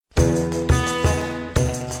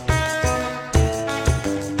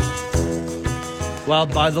Well,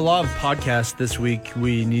 by the law of podcast this week,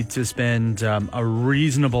 we need to spend a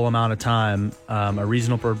reasonable amount of time, a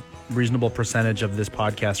reasonable percentage of this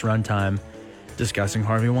podcast runtime discussing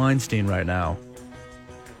Harvey Weinstein right now.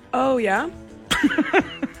 Oh, yeah?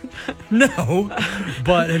 No,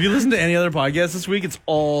 but have you listened to any other podcasts this week? It's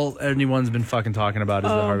all anyone's been fucking talking about is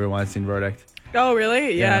the Harvey Weinstein verdict. Oh,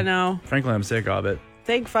 really? Yeah, no. Frankly, I'm sick of it.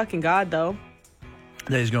 Thank fucking God, though.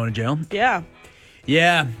 That he's going to jail?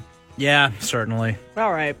 Yeah. Yeah, certainly.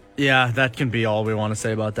 All right. Yeah, that can be all we want to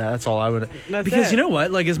say about that. That's all I would... That's because it. you know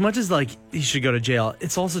what? Like, as much as, like, he should go to jail,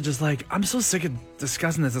 it's also just, like, I'm so sick of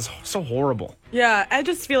discussing this. It's so horrible. Yeah, I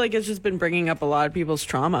just feel like it's just been bringing up a lot of people's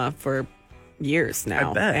trauma for years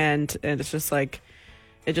now. I bet. And it's just like,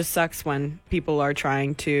 it just sucks when people are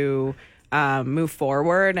trying to move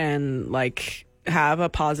forward and, like, have a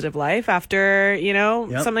positive life after, you know,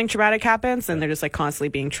 something traumatic happens, and they're just, like, constantly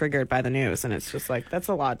being triggered by the news. And it's just, like, that's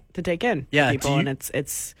a lot to take in for people. And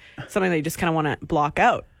it's something that you just kind of want to block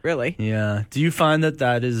out, really. Yeah. Do you find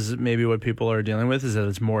that is maybe what people are dealing with, is that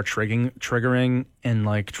it's more triggering and,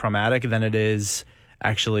 like, traumatic than it is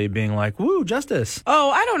actually being like, woo, justice? Oh,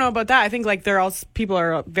 I don't know about that. I think, like, people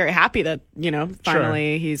are very happy that, you know,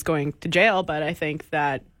 finally he's going to jail, but I think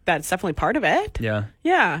that that's definitely part of it. Yeah.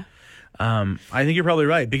 Yeah. I think you're probably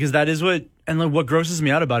right, because that is what grosses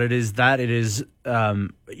me out about it is that it is, you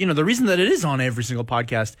know, the reason that it is on every single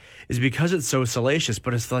podcast is because it's so salacious.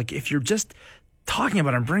 But it's like, if you're just talking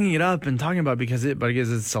about it and bringing it up and talking about because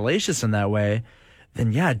it's salacious in that way,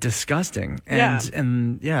 then yeah, disgusting.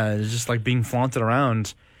 And it's just like being flaunted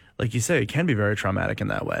around. Like you say, it can be very traumatic in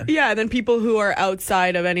that way. Yeah, and then people who are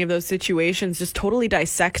outside of any of those situations just totally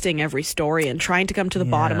dissecting every story and trying to come to the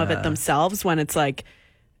bottom of it themselves, when it's like,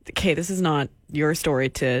 okay, this is not your story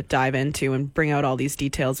to dive into and bring out all these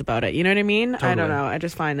details about it. You know what I mean? Totally. I don't know. I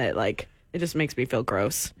just find that, like, it just makes me feel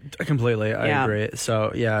gross. Completely. I agree.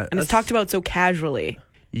 So, yeah. And it's talked about so casually.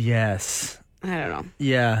 Yes. I don't know.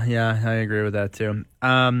 Yeah, I agree with that too.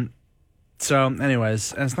 So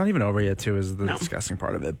anyways, and it's not even over yet too, is the disgusting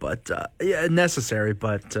part of it, but yeah, necessary,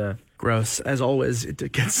 but gross. As always,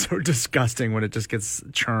 it gets so disgusting when it just gets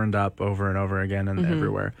churned up over and over again and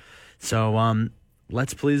everywhere. So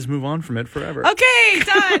let's please move on from it forever. Okay,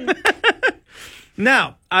 done.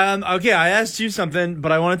 Now, okay, I asked you something,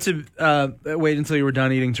 but I wanted to wait until you were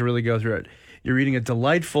done eating to really go through it. You're eating a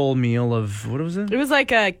delightful meal of, what was it? It was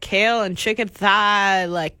like a kale and chicken thigh,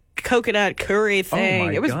 like coconut curry thing. Oh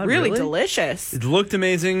my it was God, really really delicious. It looked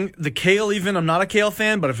amazing. The kale even, I'm not a kale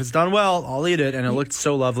fan, but if it's done well, I'll eat it. And it looked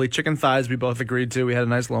so lovely. Chicken thighs, we both agreed to. We had a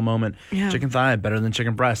nice little moment. Yeah. Chicken thigh, better than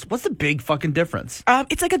chicken breast. What's the big fucking difference?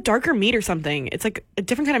 It's like a darker meat or something. It's like a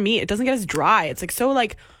different kind of meat. It doesn't get as dry. It's like so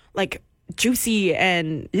like juicy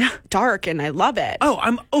and dark, and I love it.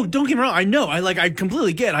 Oh, don't get me wrong. I know. I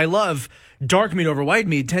completely get. I love dark meat over white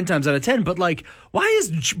meat 10 times out of 10. But like, why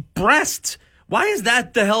is breast? Why is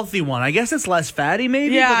that the healthy one? I guess it's less fatty,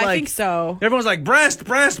 maybe. Yeah, but like, I think so. Everyone's like, breast,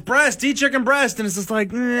 eat chicken breast. And it's just like,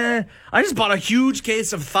 I just bought a huge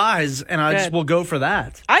case of thighs, and I just will go for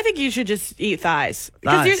that. I think you should just eat thighs.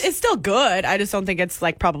 Because it's still good. I just don't think it's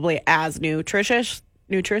like probably as nutritious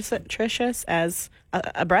as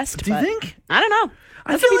a breast. Do you think? I don't know.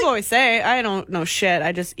 That's what people like always say. I don't know shit.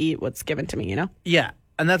 I just eat what's given to me, you know? Yeah.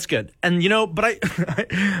 And that's good. And, you know, but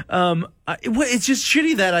it's just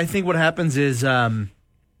shitty that I think what happens is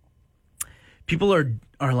people are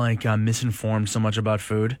like misinformed so much about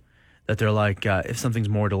food that they're like, if something's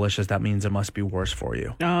more delicious, that means it must be worse for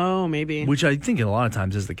you. Oh, maybe. Which I think a lot of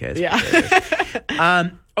times is the case.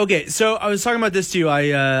 Yeah. Okay, so I was talking about this to you.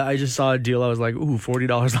 I just saw a deal. I was like, ooh,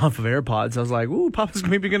 $40 off of AirPods. I was like, ooh, Papa's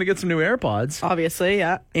maybe going to get some new AirPods. Obviously,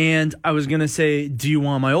 yeah. And I was going to say, do you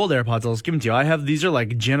want my old AirPods? I'll just give them to you. These are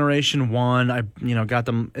like Generation 1. I got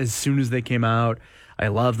them as soon as they came out. I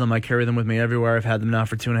love them. I carry them with me everywhere. I've had them now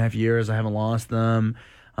for 2.5 years. I haven't lost them.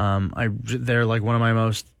 They're like one of my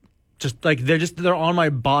most... they're on my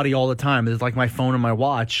body all the time. It's like my phone and my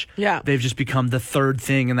watch. Yeah. They've just become the third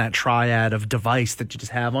thing in that triad of device that you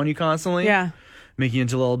just have on you constantly. Yeah. Making you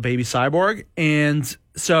into a little baby cyborg. And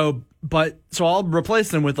so I'll replace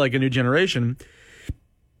them with like a new generation.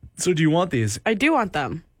 So do you want these? I do want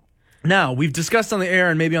them. Now, we've discussed on the air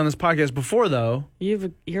and maybe on this podcast before, though. You have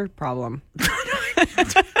an ear problem.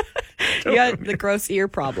 You got the gross ear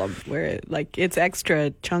problem where it's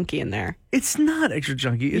extra chunky in there. It's not extra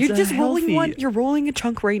chunky. It's You're just healthy... rolling one. You're rolling a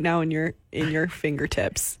chunk right now in your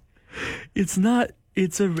fingertips. It's not.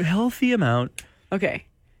 It's a healthy amount. Okay.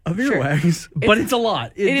 Of earwax, but it's a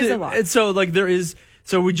lot. It is a lot. And so like there is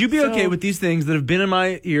So would you be okay with these things that have been in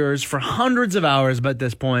my ears for hundreds of hours at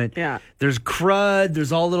this point? Yeah. There's crud.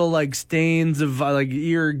 There's all little like stains of like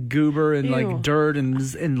ear goober and like dirt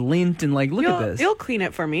and lint and like look at this. You'll clean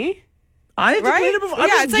it for me. I have to clean it before. I'm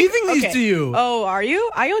just giving these to you. Oh, are you?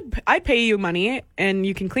 I'd pay you money and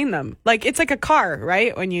you can clean them. Like it's like a car,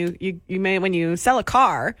 right? When when you sell a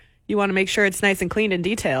car, you want to make sure it's nice and clean and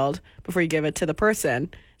detailed before you give it to the person.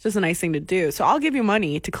 It's just a nice thing to do. So I'll give you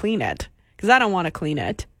money to clean it because I don't want to clean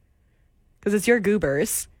it because it's your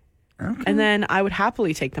goobers. Okay. And then I would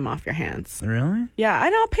happily take them off your hands. Really? Yeah,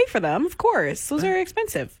 and I'll pay for them, of course. Those are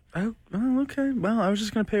expensive. Oh, okay. Well, I was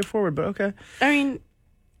just going to pay it forward, but okay. I mean,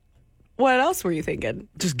 what else were you thinking?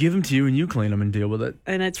 Just give them to you and you clean them and deal with it.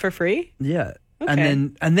 And it's for free? Yeah. Okay.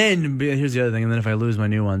 And then here's the other thing. And then if I lose my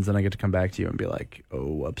new ones, then I get to come back to you and be like, oh,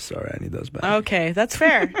 whoops, sorry, I need those back. Okay, that's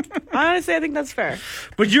fair. Honestly, I think that's fair.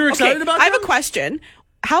 But you're excited about that? I have a question.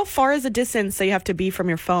 How far is the distance that you have to be from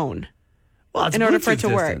your phone? Well, it's in order for it to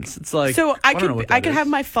Bluetooth work. Distance. It's like so I could is. have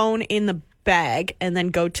my phone in the bag and then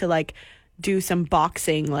go to like do some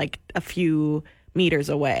boxing like a few meters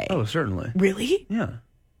away. Oh, certainly. Really? Yeah.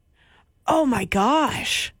 Oh my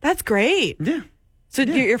gosh, that's great. Yeah. So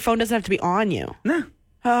your phone doesn't have to be on you. No.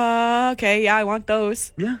 Okay. Yeah, I want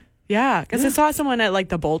those. Yeah. Yeah, because I saw someone at like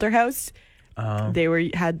the Boulder House.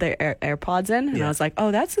 They had their AirPods in, and I was like,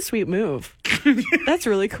 "Oh, that's a sweet move. That's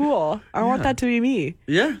really cool. I want that to be me."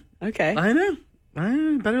 Yeah. Okay. I know.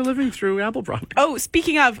 Better living through Apple products. Oh,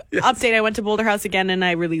 speaking of update, I went to Boulder House again, and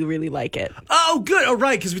I really, really like it. Oh, good. Oh,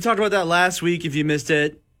 right, because we talked about that last week. If you missed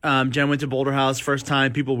it, Jen went to Boulder House first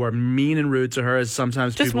time. People were mean and rude to her, as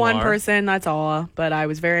sometimes just people one are. person, that's all. But I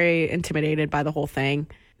was very intimidated by the whole thing.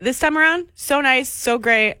 This time around, so nice, so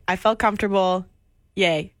great. I felt comfortable.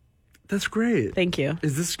 Yay. That's great. Thank you.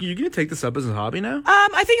 Is this you gonna take this up as a hobby now?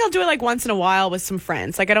 I think I'll do it like once in a while with some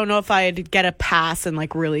friends. Like I don't know if I'd get a pass and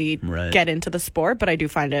like really get into the sport, but I do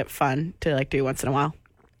find it fun to like do once in a while.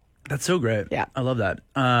 That's so great. Yeah. I love that.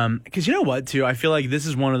 Because you know what, too? I feel like this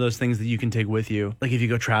is one of those things that you can take with you. Like if you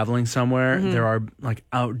go traveling somewhere, there are like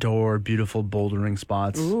outdoor, beautiful bouldering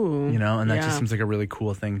spots. Ooh, you know, and that just seems like a really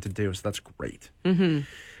cool thing to do. So that's great. Okay,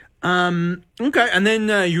 and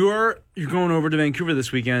then you're going over to Vancouver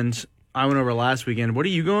this weekend. I went over last weekend. What are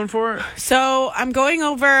you going for? So I'm going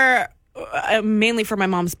over mainly for my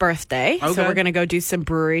mom's birthday. Okay. So we're going to go do some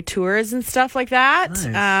brewery tours and stuff like that. Nice.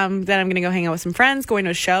 Then I'm going to go hang out with some friends, going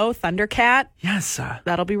to a show, Thundercat. Yes.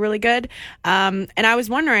 That'll be really good. And I was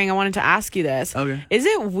wondering, I wanted to ask you this. Okay. Is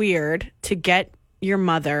it weird to get your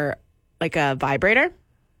mother like a vibrator?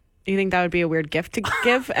 Do you think that would be a weird gift to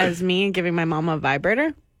give as me giving my mom a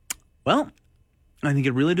vibrator? Well, I think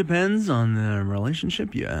it really depends on the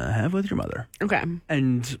relationship you have with your mother. Okay.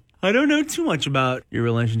 And I don't know too much about your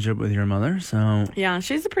relationship with your mother, so... Yeah,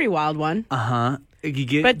 she's a pretty wild one. Uh-huh. Do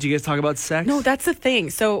you guys talk about sex? No, that's the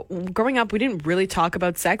thing. So growing up, we didn't really talk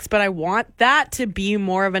about sex, but I want that to be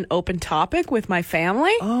more of an open topic with my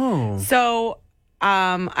family. Oh. So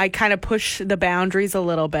I kind of push the boundaries a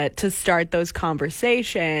little bit to start those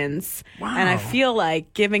conversations. Wow. And I feel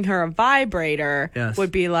like giving her a vibrator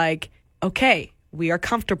would be like, okay, we are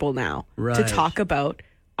comfortable now to talk about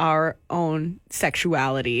our own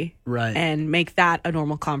sexuality and make that a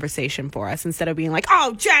normal conversation for us instead of being like,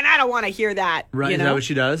 oh, Jen, I don't want to hear that. Right. You know? Is that what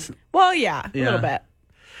she does? Well, yeah, a little bit.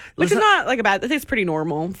 Which is not like a bad, I think it's pretty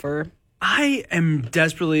normal for... I am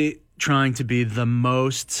desperately trying to be the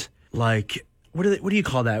most, like, what do you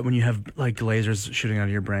call that when you have, like, lasers shooting out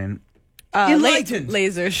of your brain? Enlightened.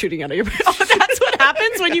 Lasers shooting out of your brain. Oh, that's what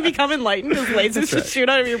happens when you become enlightened, is lasers just shoot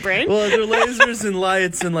out of your brain? Well, they're lasers and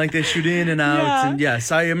lights and, like, they shoot in and out. Yeah. And,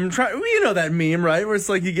 yes, I am trying... You know that meme, right? Where it's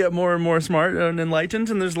like you get more and more smart and enlightened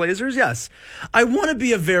and there's lasers? Yes. I want to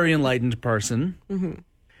be a very enlightened person,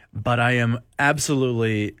 but I am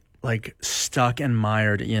absolutely, like, stuck and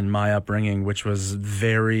mired in my upbringing, which was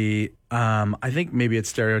very... I think maybe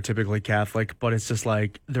it's stereotypically Catholic, but it's just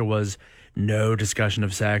like there was no discussion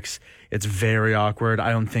of sex. It's very awkward.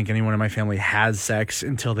 I don't think anyone in my family has sex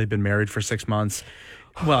until they've been married for 6 months.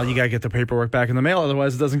 Well, you got to get the paperwork back in the mail,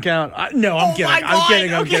 otherwise it doesn't count. I'm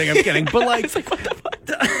kidding. But like, what the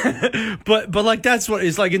fuck? but like that's what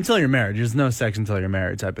it's like until you're married. There's no sex until you're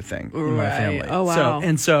married type of thing in my family. Oh, wow.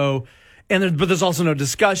 But there's also no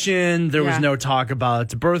discussion. There was no talk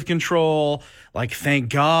about birth control. Like, thank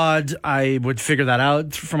God I would figure that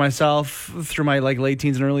out for myself through my like late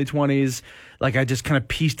teens and early 20s. Like, I just kind of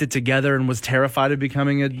pieced it together and was terrified of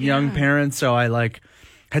becoming a young parent. So I like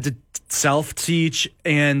had to self-teach.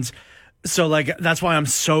 And so like, that's why I'm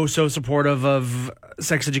so supportive of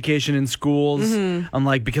sex education in schools. I'm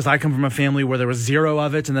like, because I come from a family where there was zero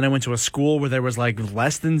of it, and then I went to a school where there was like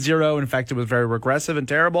less than zero. In fact, it was very regressive and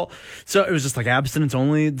terrible. So it was just like abstinence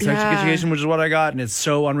only sex education, which is what I got, and it's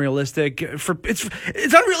so unrealistic.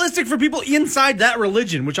 It's unrealistic for people inside that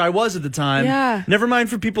religion, which I was at the time. Yeah. Never mind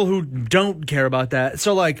for people who don't care about that.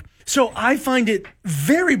 So I find it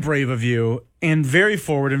very brave of you and very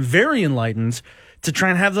forward and very enlightened to try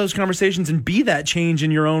and have those conversations and be that change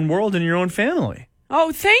in your own world and your own family.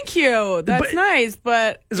 Oh, thank you. That's nice.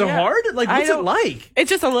 But is it hard? Like, what's it like? It's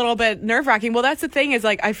just a little bit nerve wracking. Well, that's the thing is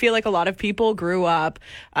like, I feel like a lot of people grew up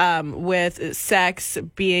with sex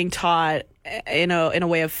being taught in a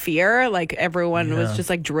way of fear. Like everyone was just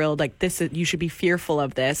like drilled like this you should be fearful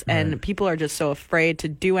of this, and people are just so afraid to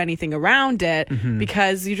do anything around it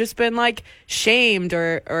because you've just been like shamed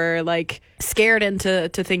or like scared into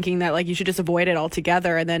thinking that like you should just avoid it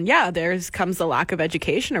altogether. And then comes the lack of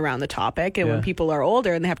education around the topic, and when people are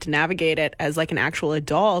older and they have to navigate it as like an actual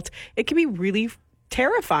adult, it can be really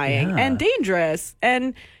terrifying and dangerous.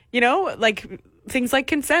 And like things like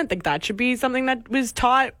consent, like that should be something that was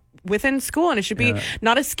taught within school, and it should be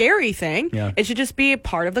not a scary thing. It should just be a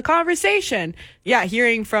part of the conversation.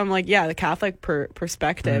 Hearing from the Catholic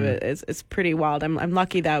perspective is pretty wild. I'm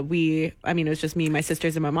lucky that it was just me, my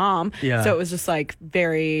sisters, and my mom. So it was just like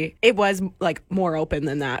it was like more open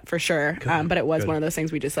than that for sure. But it was one of those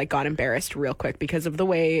things we just like got embarrassed real quick because of the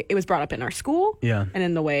way it was brought up in our school. And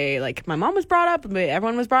in the way like my mom was brought up, the way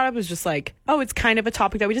everyone was brought up, was just like, oh, it's kind of a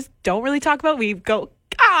topic that we just don't really talk about. We go,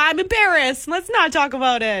 I'm embarrassed. Let's not talk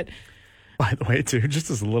about it. By the way, too,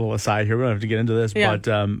 just as a little aside here, we don't have to get into this, but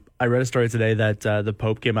I read a story today that the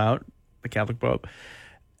Pope came out, the Catholic Pope,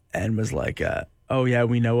 and was like,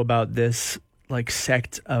 we know about this like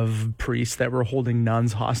sect of priests that were holding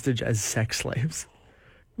nuns hostage as sex slaves.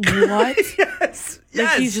 What? Yes.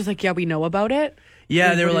 Like he's just like, we know about it?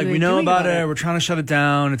 Yeah, they were like, we know about it. We're trying to shut it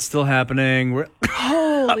down. It's still happening.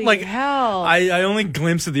 Holy hell. I only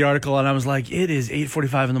glimpsed at the article and I was like, it is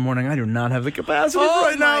 8:45 in the morning. I do not have the capacity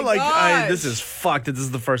right now. Like, this is fucked. This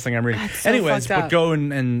is the first thing I'm reading. So anyways, but go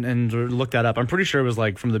and look that up. I'm pretty sure it was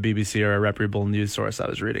like from the BBC or a reputable news source I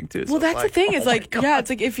was reading too. So well, that's the thing. It's like, it's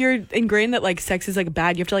like if you're ingrained that like sex is like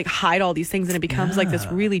bad, you have to like hide all these things, and it becomes like this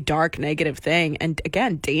really dark, negative thing. And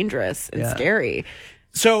again, dangerous and scary.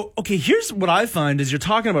 So, okay, here's what I find is you're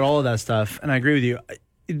talking about all of that stuff, and I agree with you.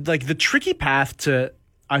 Like, the tricky path to,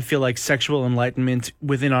 I feel like, sexual enlightenment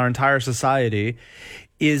within our entire society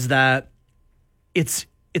is that it's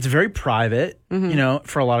very private,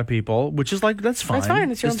 for a lot of people, which is like, that's fine. That's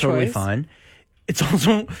fine. It's your own totally choice. Fine. It's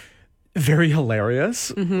also very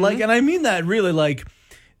hilarious. Like, and I mean that really, like,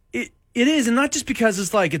 it is, and not just because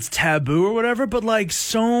it's like, it's taboo or whatever, but like,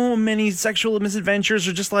 so many sexual misadventures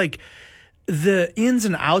are just like, the ins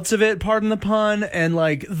and outs of it, pardon the pun, and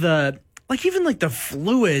like even like the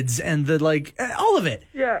fluids and the like all of it.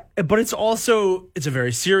 Yeah. But it's a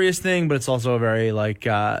very serious thing, but it's also a very like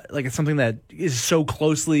it's something that is so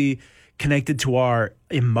closely connected to our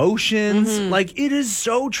emotions. Like it is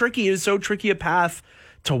so tricky. It is so tricky a path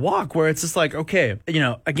to walk where it's just like, okay,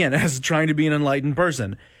 again, as trying to be an enlightened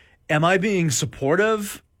person, am I being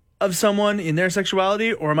supportive of someone in their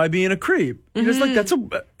sexuality, or am I being a creep? It's like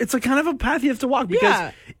it's a kind of a path you have to walk,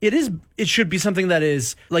 because it should be something that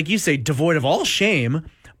is, like you say, devoid of all shame,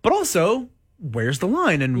 but also where's the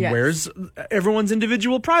line, and where's everyone's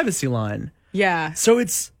individual privacy line? Yeah. So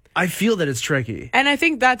I feel that it's tricky. And I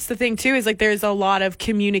think that's the thing too, is like there's a lot of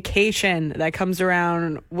communication that comes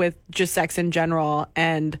around with just sex in general,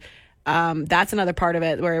 and that's another part of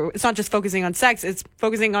it where it's not just focusing on sex, it's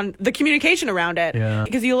focusing on the communication around it. Yeah.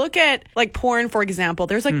 Because you look at like porn, for example,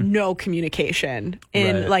 there's like no communication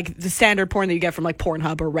in like the standard porn that you get from like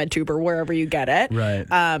Pornhub or RedTube or wherever you get it. Right.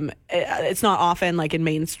 It's not often like in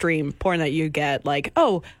mainstream porn that you get like,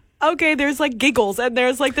 oh, okay, there's like giggles and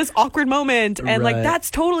there's like this awkward moment, and like that's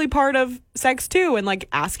totally part of sex too, and like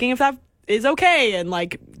asking if that is okay, and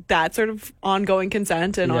like that sort of ongoing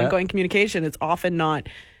consent and ongoing communication. It's often not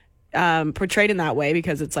portrayed in that way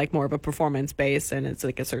because it's like more of a performance base, and it's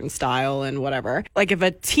like a certain style and whatever. Like if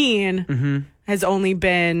a teen has only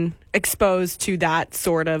been exposed to that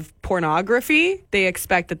sort of pornography, they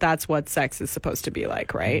expect that that's what sex is supposed to be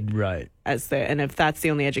like, right? Right. And if that's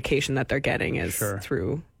the only education that they're getting is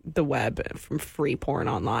through the web, from free porn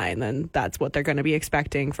online, then that's what they're going to be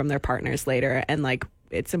expecting from their partners later. And like,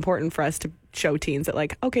 it's important for us to show teens that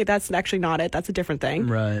like, okay, that's actually not it. That's a different thing.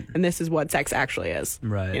 Right. And this is what sex actually is.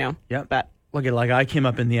 Right. Yeah. But look at, like, I came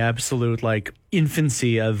up in the absolute, like,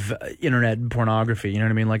 infancy of internet pornography. You know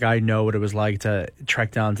what I mean? Like, I know what it was like to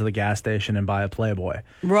trek down to the gas station and buy a Playboy.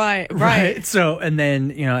 Right. So, and then,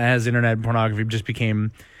 you know, as internet pornography just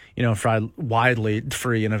became, you know, widely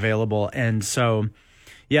free and available. And so,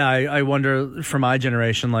 yeah, I wonder for my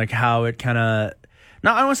generation, like, how it kind of, I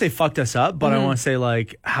don't want to say fucked us up, but I want to say,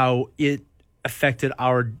 like, how it affected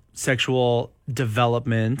our sexual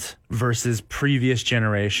development versus previous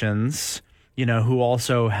generations, you know, who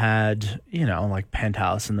also had, you know, like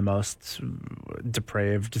Penthouse and the most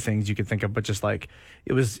depraved things you could think of, but just like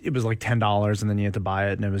it was like $10 and then you had to buy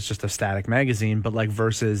it and it was just a static magazine. But like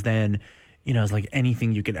versus then, you know, it's like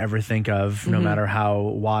anything you could ever think of, no matter how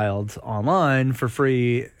wild, online for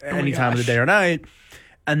free any time of the day or night.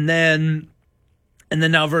 And then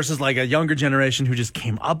now versus like a younger generation who just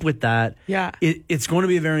came up with that. Yeah. It's going to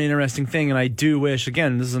be a very interesting thing. And I do wish,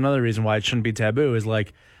 again, this is another reason why it shouldn't be taboo, is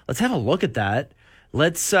like, let's have a look at that.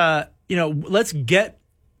 Let's, let's get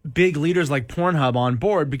big leaders like Pornhub on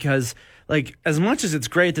board, because like, as much as it's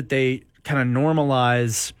great that they kind of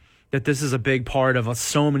normalize that this is a big part of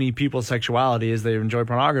so many people's sexuality as they enjoy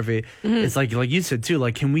pornography, it's like you said too,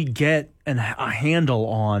 like, can we get a handle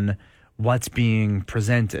on what's being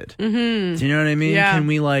presented? Do you know what I mean? Yeah. Can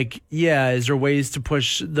we is there ways to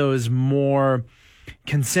push those more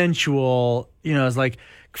consensual, you know, it's like,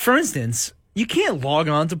 for instance, you can't log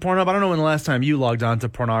on to Pornhub. I don't know when the last time you logged on to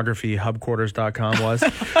pornographyhubquarters.com was.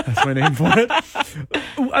 That's my name for it. I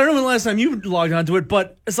don't know when the last time you logged on to it,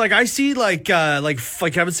 but it's like I see like I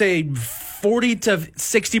would say 40 to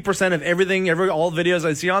 60% of everything, all videos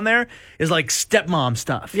I see on there is like stepmom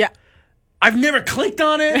stuff. Yeah. I've never clicked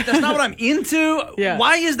on it. That's not what I'm into. Yeah.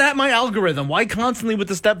 Why is that my algorithm? Why constantly with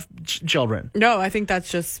the stepchildren? No, I think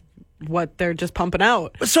that's just what they're just pumping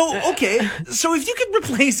out. So, okay. So if you could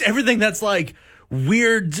replace everything that's like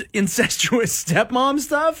weird, incestuous stepmom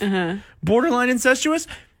stuff, borderline incestuous,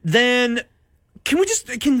 then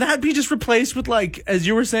can that be just replaced with, like, as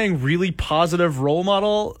you were saying, really positive role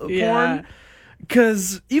model porn?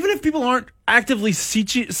 Because even if people aren't actively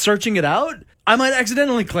searching it out, I might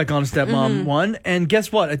accidentally click on stepmom one, and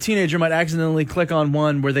guess what? A teenager might accidentally click on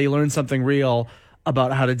one where they learn something real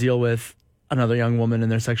about how to deal with another young woman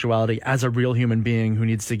and their sexuality as a real human being who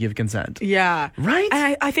needs to give consent. Yeah. Right?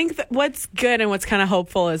 And I think that what's good and what's kind of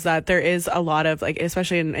hopeful is that there is a lot of, like,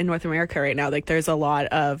 especially in North America right now, like, there's a lot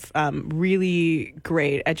of really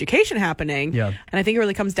great education happening. Yeah. And I think it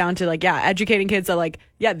really comes down to, like, educating kids that, like,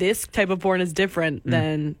 this type of porn is different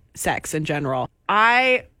than sex in general.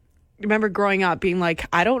 I remember growing up being like,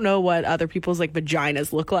 I don't know what other people's, like,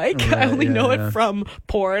 vaginas look like. Right, I only know it from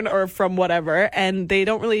porn or from whatever. And they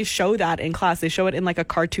don't really show that in class. They show it in, like, a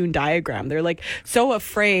cartoon diagram. They're, like, so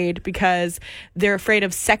afraid because they're afraid of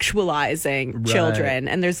sexualizing children.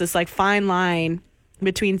 And there's this, like, fine line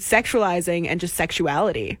between sexualizing and just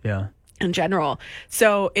sexuality in general.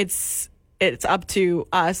 So it's up to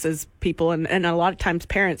us as people and a lot of times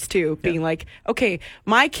parents too, being like, okay,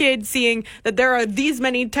 my kid seeing that there are these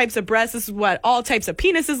many types of breasts, this is what all types of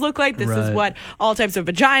penises look like, this is what all types of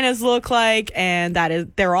vaginas look like, and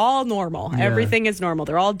they're all normal. Everything is normal.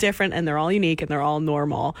 They're all different and they're all unique and they're all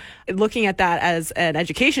normal. Looking at that as an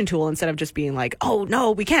education tool instead of just being like, oh no,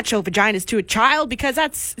 we can't show vaginas to a child because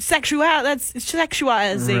that's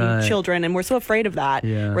sexualizing children, and we're so afraid of that.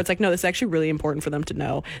 Where it's like, no, this is actually really important for them to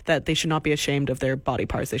know that they should not be ashamed of their body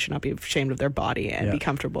parts. They should not be ashamed of their body and be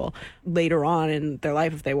comfortable later on in their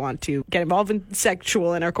life if they want to get involved in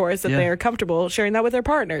sexual intercourse, that they're comfortable sharing that with their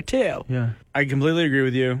partner too. Yeah. I completely agree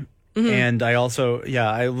with you. And I also,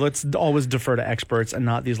 let's always defer to experts and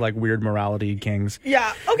not these like weird morality kings.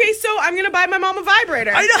 Yeah. Okay, so I'm going to buy my mom a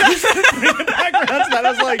vibrator. I know. I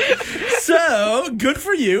was like, so good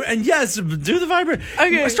for you. And yes, do the vibrator.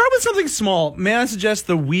 Okay. Start with something small. May I suggest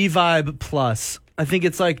the WeVibe Plus? I think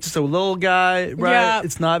it's like just a little guy, right? Yeah.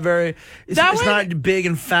 It's not very, it's not big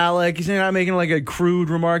and phallic. You're not making like a crude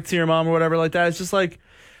remark to your mom or whatever like that. It's just like,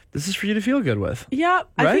 this is for you to feel good with. Yeah,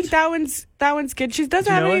 right? I think that one's good. She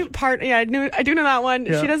doesn't have any partner. Yeah, I do know that one.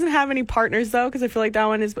 Yeah. She doesn't have any partners though, because I feel like that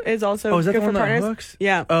one is also is that good the one for partners. That hooks?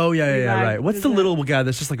 Yeah. Oh yeah, right. What's the little guy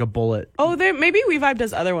that's just like a bullet? Oh, maybe WeVibe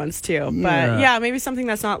does other ones too. But maybe something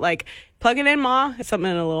that's not like plug it in, ma.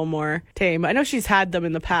 Something a little more tame. I know she's had them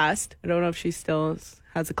in the past. I don't know if she still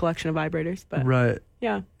has a collection of vibrators, but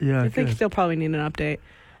yeah, I think they'll probably need an update.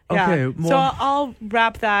 Okay, yeah. So I'll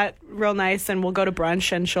wrap that real nice, and we'll go to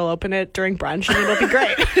brunch, and she'll open it during brunch, and it'll be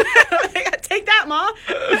great. Take that, Ma.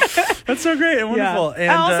 That's so great and wonderful. Yeah.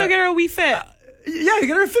 And I'll also get her a Wii Fit. Yeah, you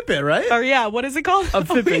get her a Fitbit, right? Or yeah, what is it called? A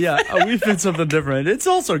Fitbit, yeah. A Wii Fit something different. It's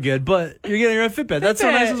also good, but you're getting her a Fitbit. That's so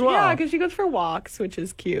nice as well. Yeah, because she goes for walks, which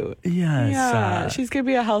is cute. Yes. Yeah, she's going to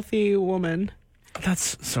be a healthy woman.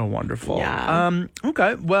 That's so wonderful. Yeah.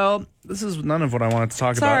 Okay, well, this is none of what I wanted to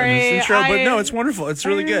talk about in this intro, but no, it's wonderful. It's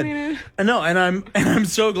really good. I know, and I'm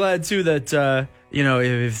so glad too that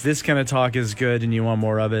if this kind of talk is good and you want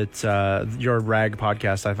more of it, your RAG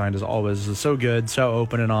podcast I find is always so good, so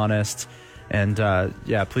open and honest. And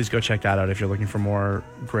please go check that out if you're looking for more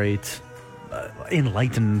great,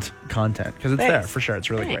 enlightened content, because it's there for sure. It's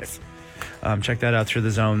really great. Check that out through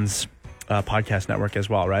the Zones podcast network as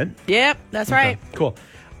well, right? Yep, that's right. Cool.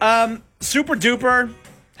 Super duper.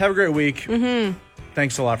 Have a great week. Mm-hmm.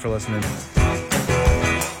 Thanks a lot for listening.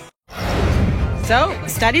 So,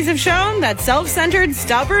 studies have shown that self-centered,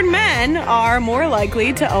 stubborn men are more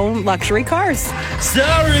likely to own luxury cars.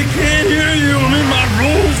 Sorry, can't hear you. I'm in my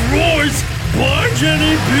Rolls Royce. Bye,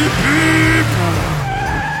 Jenny. Beep, beep.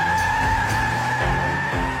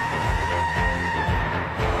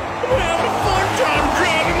 I'm having a fun time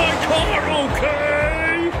driving my car,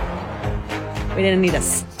 okay? We didn't need a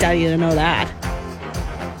study to know that.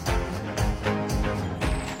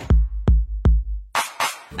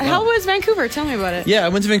 How was Vancouver? Tell me about it. Yeah, I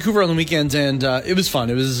went to Vancouver on the weekend, and it was fun.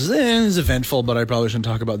 It was eventful, but I probably shouldn't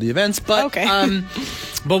talk about the events. But, okay.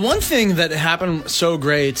 But one thing that happened so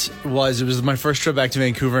great was it was my first trip back to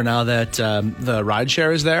Vancouver now that the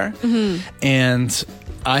rideshare is there. Mm-hmm. And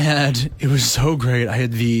it was so great. I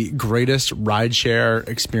had the greatest rideshare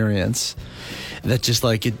experience. That just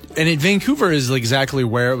Vancouver is exactly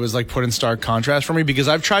where it was put in stark contrast for me, because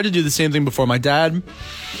I've tried to do the same thing before. My dad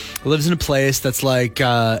lives in a place that's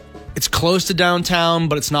it's close to downtown,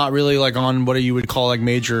 but it's not really on what you would call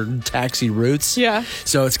major taxi routes. Yeah.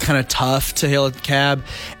 So it's kind of tough to hail a cab.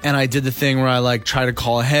 And I did the thing where I try to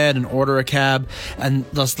call ahead and order a cab. And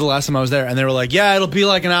that's the last time I was there. And they were like, yeah, it'll be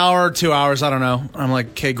an hour or 2 hours. I don't know. I'm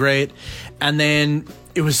like, okay, great. And then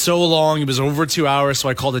it was so long. It was over 2 hours. So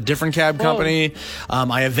I called a different cab company.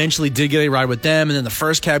 I eventually did get a ride with them. And then the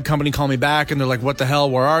first cab company called me back and they're like, what the hell?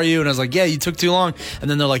 Where are you? And I was like, yeah, you took too long. And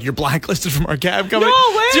then they're like, you're blacklisted from our cab company.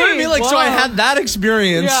 No way. Do you know what I mean? So I had that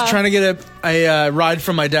experience trying to get a ride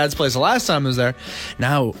from my dad's place the last time I was there.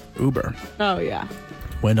 Now, Uber. Oh, yeah.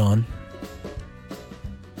 Went on.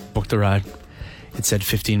 Booked the ride. It said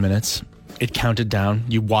 15 minutes. It counted down.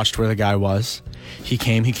 You watched where the guy was. He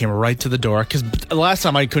came right to the door. Because the last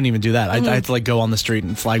time I couldn't even do that. I had to go on the street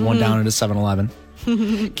and flag one down at a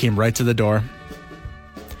 7-Eleven. Came right to the door.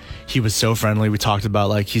 He was so friendly. We talked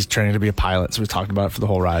about he's training to be a pilot. So we talked about it for the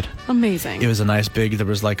whole ride. Amazing. It was a nice big, there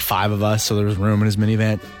was 5 of us. So there was room in his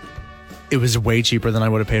minivan. It was way cheaper than I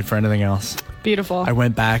would have paid for anything else. Beautiful. I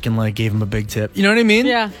went back and gave him a big tip. You know what I mean?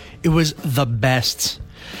 Yeah. It was the best.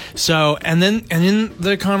 So, and in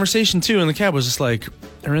the conversation too in the cab was just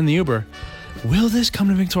or in the Uber, will this come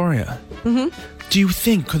to Victoria? Mm-hmm. Do you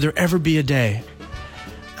think, could there ever be a day?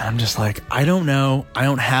 And I'm just I don't know. I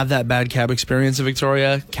don't have that bad cab experience in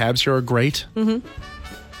Victoria. Cabs here are great. Mm-hmm.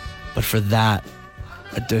 But for that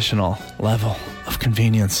additional level of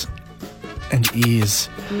convenience and ease,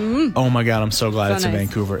 oh my God, I'm so glad it's in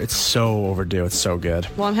Vancouver. It's so overdue. It's so good.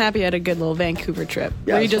 Well, I'm happy I had a good little Vancouver trip.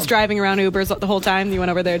 Yeah, were you just driving around Ubers the whole time? You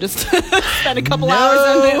went over there just spend a couple hours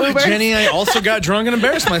on the Uber? Jenny, I also got drunk and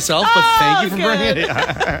embarrassed myself, but thank you for bringing it.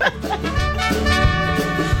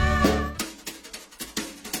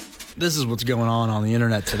 This is what's going on the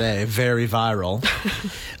internet today. Very viral.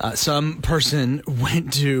 Some person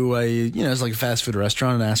went to it's a fast food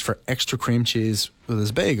restaurant and asked for extra cream cheese with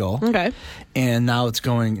his bagel. Okay. And now it's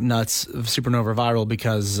going nuts, supernova viral,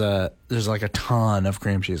 because there's a ton of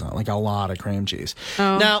cream cheese on it, a lot of cream cheese.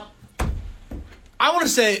 Oh. Now, I want to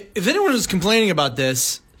say, if anyone is complaining about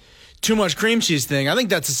this too much cream cheese thing, I think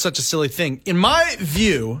that's such a silly thing. In my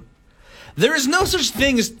view, there is no such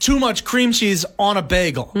thing as too much cream cheese on a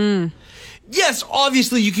bagel. Yes,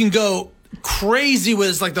 obviously you can go crazy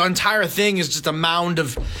with it. The entire thing is just a mound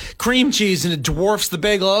of cream cheese and it dwarfs the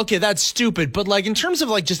bagel. Okay, that's stupid. But in terms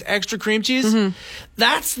of just extra cream cheese,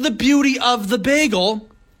 that's the beauty of the bagel.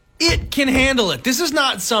 It can handle it. This is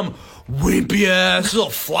not some wimpy ass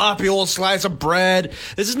little floppy old slice of bread.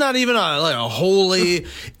 This is not even a holy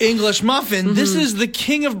English muffin. This is the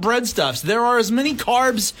king of breadstuffs. There are as many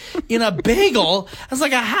carbs in a bagel as a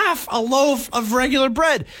half a loaf of regular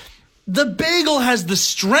bread. The bagel has the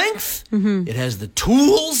strength. It has the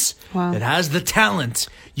tools. Wow. It has the talent.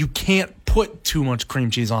 You can't put too much cream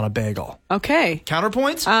cheese on a bagel. Okay.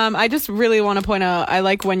 Counterpoints? I just really want to point out, I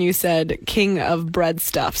like when you said king of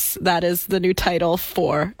breadstuffs. That is the new title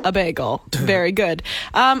for a bagel. Very good.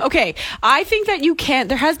 Okay. I think that you can't.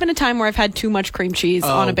 There has been a time where I've had too much cream cheese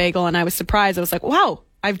on a bagel, and I was surprised. I was like, wow.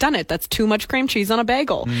 I've done it. That's too much cream cheese on a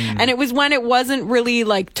bagel. And it was when it wasn't really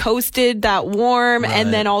like toasted that warm. Right.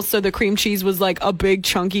 And then also the cream cheese was like a big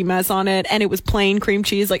chunky mess on it. And it was plain cream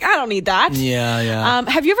cheese. Like, I don't need that. Yeah.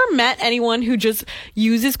 Have you ever met anyone who just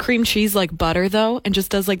uses cream cheese like butter though? And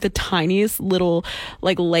just does like the tiniest little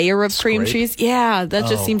like layer of cream cheese? Yeah. That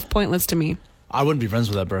just seems pointless to me. I wouldn't be friends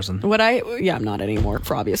with that person. I'm not anymore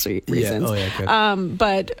for obvious reasons. Good.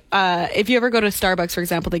 But if you ever go to Starbucks, for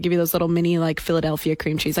example, they give you those little mini like Philadelphia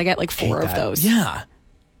cream cheese. I get like 4 of those. Yeah.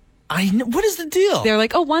 What is the deal? They're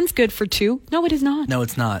like, oh, one's good for 2. No, it is not. No,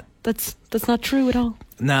 it's not. That's not true at all.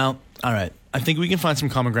 Now, all right. I think we can find some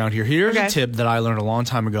common ground here. Here's a tip that I learned a long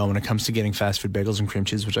time ago when it comes to getting fast food bagels and cream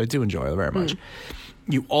cheese, which I do enjoy very much.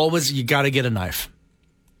 You got to get a knife.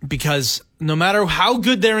 Because no matter how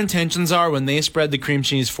good their intentions are when they spread the cream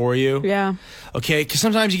cheese for you. Yeah. Okay? Because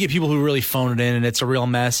sometimes you get people who really phone it in and it's a real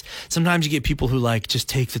mess. Sometimes you get people who like just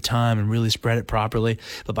take the time and really spread it properly.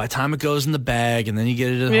 But by the time it goes in the bag and then you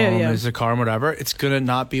get it at home, as a car and whatever, it's going to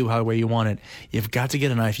not be the way you want it. You've got to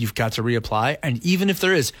get a knife. You've got to reapply. And even if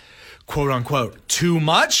there is, quote unquote, too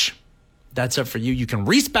much, that's up for you. You can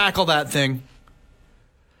re-spackle that thing.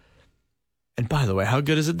 And by the way, how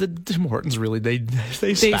good is it that Tim Hortons really, they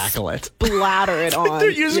spackle it. Splatter it on. They're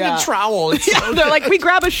using a trowel. They're like, we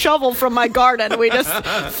grab a shovel from my garden. We just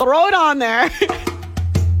throw it on there.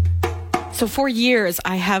 So for years,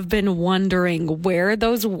 I have been wondering where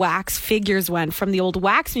those wax figures went from the old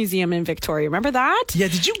wax museum in Victoria. Remember that? Yeah,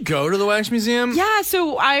 did you go to the wax museum? Yeah,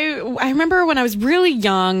 so I remember when I was really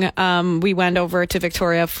young, we went over to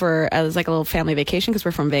Victoria for as like a little family vacation because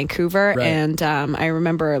we're from Vancouver. Right. And I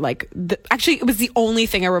remember actually it was the only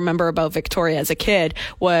thing I remember about Victoria as a kid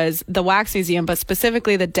was the wax museum, but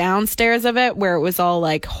specifically the downstairs of it where it was all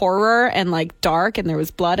like horror and like dark and there was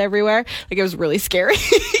blood everywhere. Like it was really scary.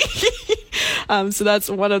 So that's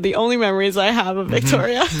one of the only memories I have of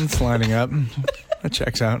Victoria. It's lining up. That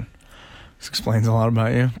checks out. This explains a lot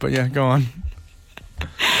about you. But yeah, go on.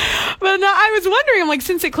 But no, I was wondering, like,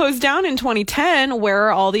 since it closed down in 2010, where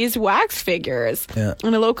are all these wax figures? Yeah.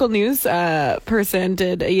 And a local news person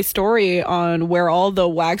did a story on where all the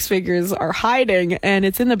wax figures are hiding, and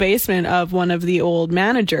it's in the basement of one of the old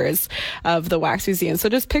managers of the wax museum. So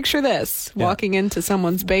just picture this, walking into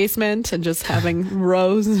someone's basement and just having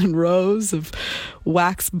rows and rows of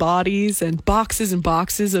wax bodies and boxes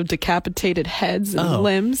of decapitated heads and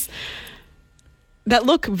limbs that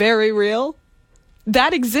look very real.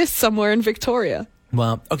 That exists somewhere in Victoria.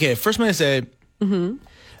 Well, okay, first I'm going to say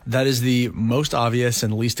that is the most obvious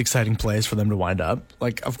and least exciting place for them to wind up.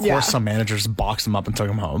 Like, of course, some managers boxed them up and took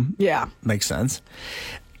them home. Yeah. Makes sense.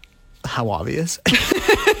 How obvious.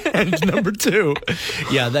 And number 2,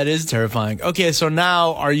 that is terrifying. Okay, so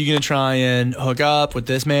now are you going to try and hook up with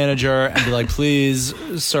this manager and be like, please,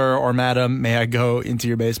 sir or madam, may I go into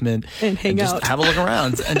your basement and hang out? Just have a look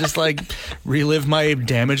around and just like relive my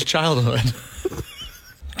damaged childhood?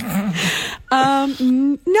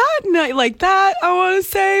 Not like that, I want to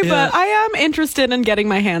say, but I am interested in getting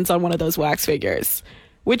my hands on one of those wax figures.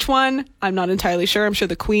 Which one? I'm not entirely sure. I'm sure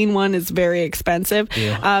the Queen one is very expensive.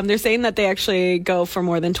 Yeah. They're saying that they actually go for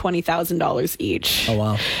more than $20,000 each. Oh,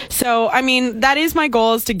 wow. So, I mean, that is my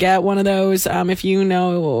goal, is to get one of those. If you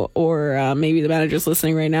know, or maybe the manager's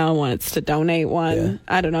listening right now and wants to donate one. Yeah.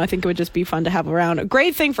 I don't know. I think it would just be fun to have around. A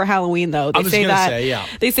great thing for Halloween, though. They say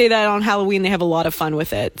that on Halloween they have a lot of fun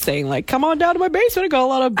with it, saying like, come on down to my basement. I got a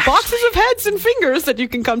lot of boxes of heads and fingers that you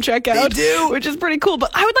can come check out. They do. Which is pretty cool.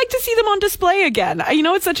 But I would like to see them on display again. You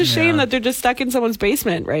know, it's such a shame that they're just stuck in someone's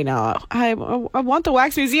basement right now. I want the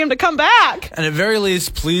wax museum to come back. And at very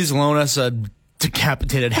least, please loan us a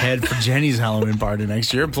decapitated head for Jenny's Halloween party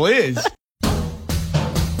next year, please.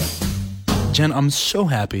 Jen, I'm so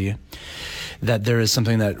happy that there is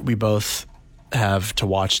something that we both have to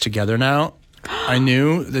watch together now. I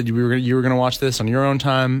knew that you were going to watch this on your own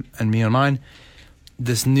time and me on mine.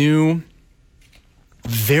 This new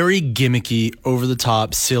very gimmicky,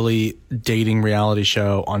 over-the-top, silly dating reality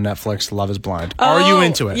show on Netflix, Love is Blind. Are you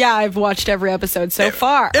into it? Yeah, I've watched every episode so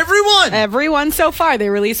far. Everyone so far. They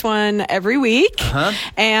release one every week.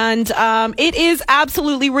 And it is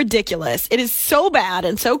absolutely ridiculous. It is so bad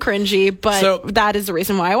and so cringy, but that is the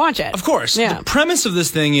reason why I watch it. Of course. Yeah. The premise of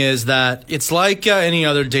this thing is that it's like any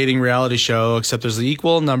other dating reality show, except there's an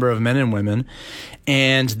equal number of men and women,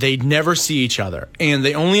 and they never see each other. And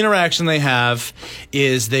the only interaction they have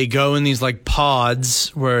is they go in these like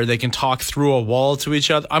pods where they can talk through a wall to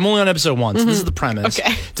each other. I'm only on episode 1, so this is the premise.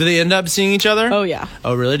 Okay. Do they end up seeing each other? Oh, yeah.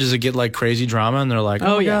 Oh, really? Does it get like crazy drama? And they're like,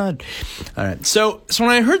 oh my God. All right. So when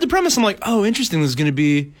I heard the premise, I'm like, oh, interesting. There's going to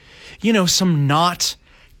be, some not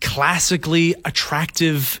classically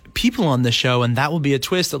attractive people on the show, and that will be a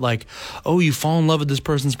twist that like, oh, you fall in love with this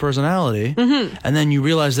person's personality, and then you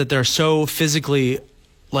realize that they're so physically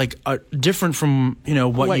like different from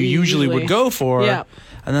what you usually would go for, and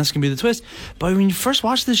that's gonna be the twist. But when you first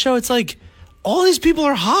watch the show, it's like all these people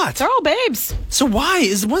are hot. They're all babes. So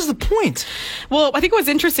what's the point? Well, I think what's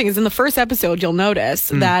interesting is in the first episode you'll notice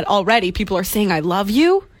that already people are saying I love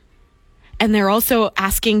you, and they're also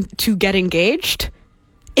asking to get engaged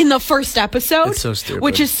in the first episode. It's so stupid.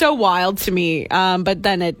 Which is so wild to me. But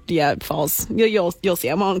then it falls. You'll see.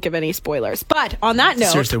 I won't give any spoilers. But on that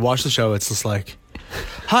note, seriously, watch the show. It's just like,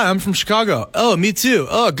 hi, I'm from Chicago. Oh, me too.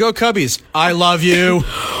 Oh, go Cubbies. I love you.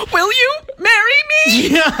 Will you marry me?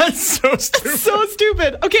 Yeah, it's so stupid. So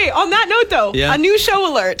stupid. Okay, on that note though, a new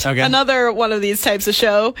show alert. Okay. Another one of these types of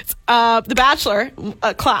show. The Bachelor,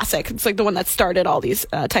 a classic. It's like the one that started all these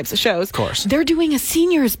types of shows. Of course. They're doing a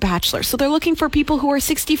seniors bachelor. So they're looking for people who are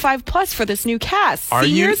 65 plus for this new cast.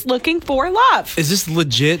 Seniors looking for love. Is this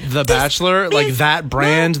legit The Bachelor? Like that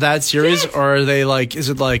brand, that series? Or are they like, is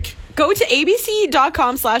it like... Go to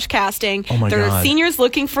abc.com/casting. Oh my there God. are seniors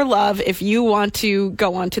looking for love if you want to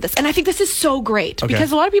go on to this. And I think this is so great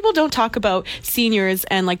because a lot of people don't talk about seniors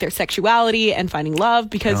and like their sexuality and finding love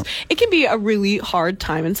because it can be a really hard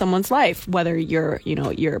time in someone's life, whether your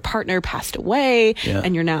partner passed away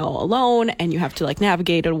and you're now alone and you have to like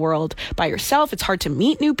navigate a world by yourself. It's hard to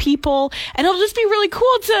meet new people, and it'll just be really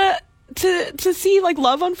cool to see like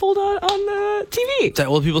love unfold on the TV.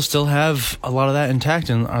 Well, people still have a lot of that intact,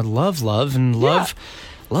 and I love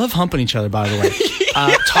humping each other, by the way.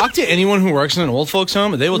 Talk to anyone who works in an old folks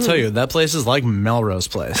home. They will tell you that place is like Melrose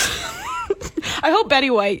Place. I hope Betty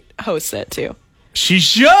White hosts it too. She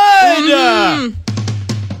should!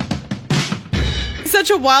 Such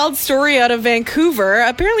a wild story out of Vancouver.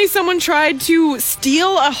 Apparently someone tried to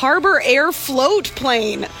steal a Harbor Air float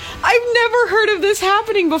plane. I've never heard of this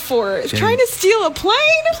happening before. Jenny, trying to steal a plane?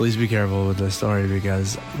 Please be careful with this story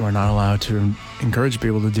because we're not allowed to encourage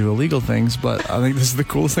people to do illegal things, but I think this is the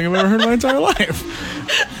coolest thing I've ever heard in my entire life.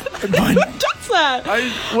 What's that?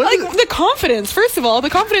 The confidence, first of all, the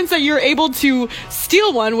confidence that you're able to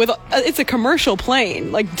steal one with, it's a commercial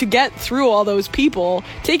plane, like to get through all those people,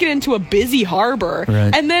 take it into a busy harbor,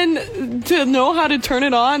 and then to know how to turn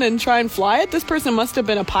it on and try and fly it. This person must have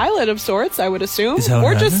been a pilot of sorts, I would assume,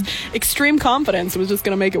 or just extreme confidence was just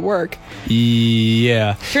going to make it work.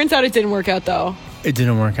 Yeah. Turns out it didn't work out though. It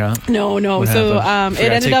didn't work out. No. What So happened?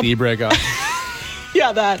 it ended up. The e-brake off.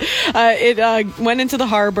 Yeah, that. It went into the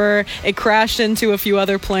harbor. It crashed into a few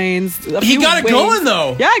other planes. He got it going,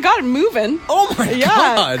 though. Yeah, I got it moving. Oh, my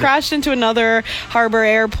God. Crashed into another Harbor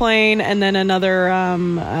airplane and then another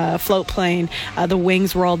float plane. The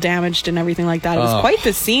wings were all damaged and everything like that. It was quite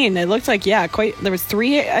the scene. It looked like, there was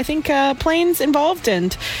 3, I think, planes involved,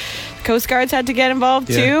 and Coast Guards had to get involved,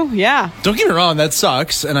 too. Yeah. Don't get me wrong, that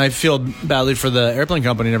sucks, and I feel badly for the airplane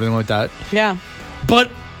company and everything like that. Yeah. But...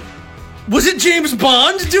 was it James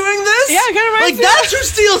Bond doing this? Yeah, kind of right. Like, that's who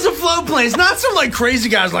steals a float plane. It's not some, like, crazy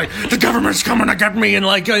guys like, the government's coming to get me, and,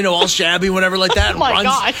 like, all shabby, whatever, like that.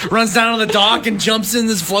 Runs down on the dock and jumps in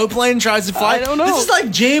this float plane and tries to fly. I don't know. This is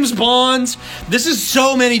like James Bond. This is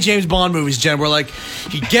so many James Bond movies, Jen, where, like,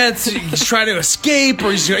 he's trying to escape,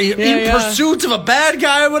 or he's in pursuit of a bad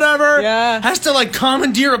guy or whatever. Yeah. Has to, like,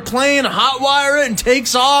 commandeer a plane, hotwire it, and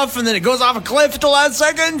takes off, and then it goes off a cliff at the last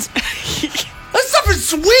second. That stuff is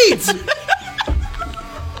sweet.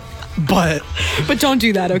 But don't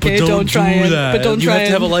do that, okay? Don't try it. that. But don't you try have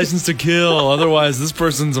to have a license to kill, otherwise this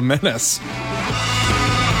person's a menace.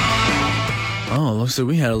 Oh, looks like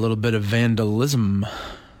we had a little bit of vandalism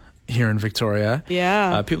here in Victoria.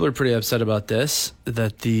 Yeah. People are pretty upset about this,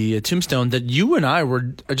 that the tombstone that you and I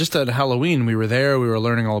were just at Halloween, we were there, we were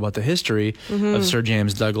learning all about the history of Sir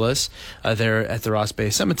James Douglas there at the Ross Bay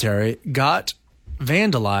Cemetery, got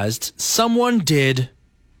vandalized. Someone did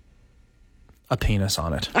a penis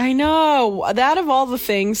on it. I know. That of all the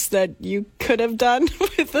things that you could have done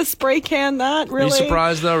with the spray can, that really... Are you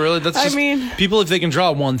surprised, though? Really? That's just... I mean... People, if they can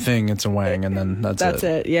draw one thing, it's a wang, and then that's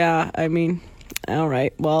it. Yeah, I mean... All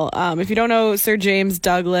right. Well, if you don't know, Sir James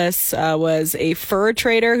Douglas was a fur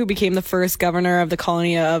trader who became the first governor of the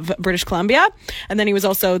colony of British Columbia. And then he was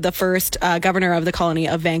also the first governor of the colony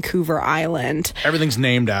of Vancouver Island. Everything's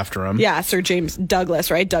named after him. Yeah, Sir James Douglas,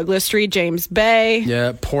 right? Douglas Street, James Bay.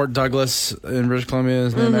 Yeah, Port Douglas in British Columbia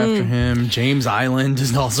is named after him. James Island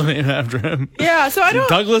is also named after him. Yeah, so I don't...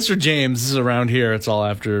 Douglas or James around here, it's all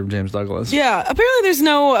after James Douglas. Yeah, apparently there's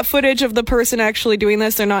no footage of the person actually doing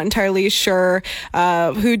this. They're not entirely sure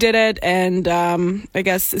who did it, and I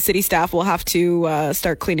guess city staff will have to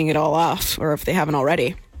start cleaning it all off, or if they haven't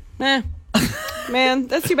already. Man,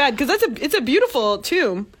 that's too bad, because it's a beautiful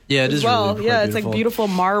tomb. Yeah, it is well. really yeah, beautiful. It's like beautiful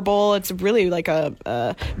marble. It's really like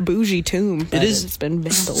a bougie tomb. It is. It's been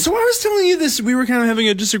vandalized. So I was telling you this, we were kind of having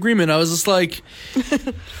a disagreement. I was just like,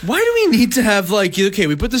 why do we need to have, like, okay,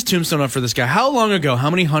 we put this tombstone up for this guy. How long ago, how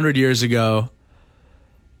many 100 years ago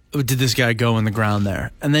did this guy go in the ground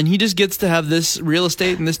there? And then he just gets to have this real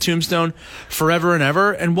estate and this tombstone forever and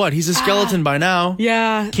ever. And what? He's a skeleton by now.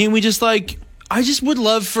 Yeah. Can't we just, like, I just would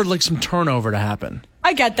love for, like, some turnover to happen.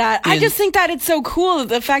 I get that. I just think that it's so cool,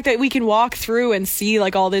 the fact that we can walk through and see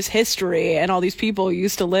like all this history and all these people who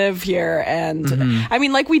used to live here. And I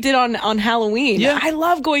mean, like we did on Halloween. Yeah. I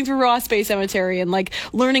love going through Ross Bay Cemetery and like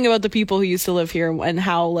learning about the people who used to live here and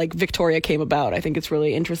how like Victoria came about. I think it's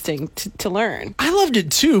really interesting to learn. I loved it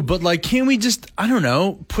too, but like, can't we just, I don't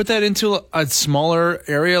know, put that into a smaller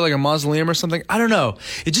area, like a mausoleum or something? I don't know.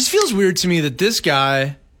 It just feels weird to me that this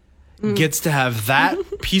guy gets to have that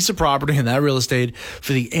piece of property and that real estate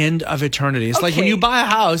for the end of eternity. It's like when you buy a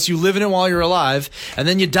house, you live in it while you're alive, and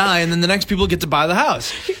then you die, and then the next people get to buy the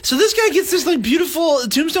house. So this guy gets this like beautiful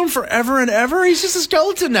tombstone forever and ever. He's just a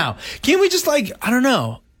skeleton now. Can't we just like, I don't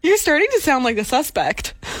know. You're starting to sound like the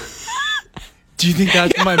suspect. Do you think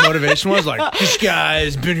that's what my motivation was? Like, this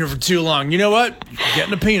guy's been here for too long. You know what? You're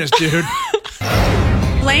getting a penis, dude.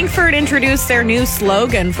 Langford introduced their new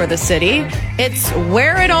slogan for the city. It's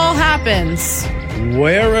where it all happens.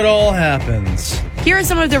 Where it all happens. Here are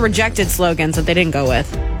some of the rejected slogans that they didn't go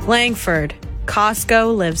with. Langford,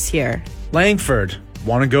 Costco lives here. Langford,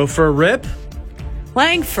 want to go for a rip?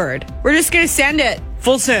 Langford, we're just going to send it.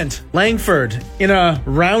 Full send. Langford, in a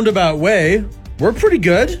roundabout way, we're pretty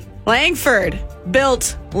good. Langford,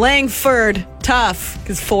 built Langford tough.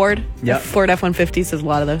 Because Ford. Yep. Ford F-150 says a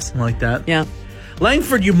lot of those. I like that. Yeah.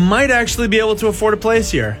 Langford, you might actually be able to afford a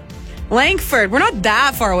place here. Langford, we're not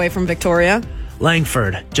that far away from Victoria.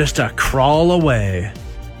 Langford, just a crawl away.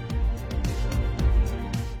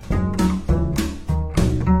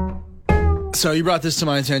 So you brought this to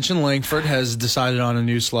my attention. Langford has decided on a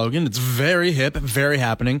new slogan. It's very hip, very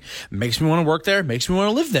happening. Makes me want to work there. Makes me want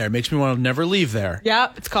to live there. Makes me want to never leave there.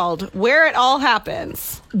 Yeah, it's called Where It All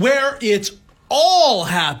Happens. Where it's all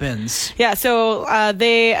happens. Yeah, so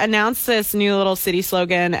they announced this new little city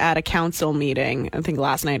slogan at a council meeting, I think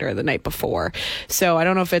last night or the night before. So I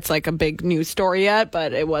don't know if it's like a big news story yet,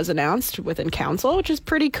 but it was announced within council, which is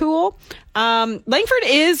pretty cool. Langford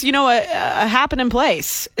is, you know, a happening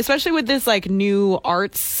place, especially with this like new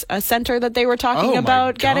arts center that they were talking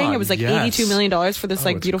about getting. It was like $82 million for this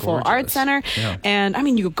like beautiful arts center. Yeah. And I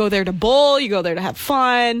mean, you go there to bowl, you go there to have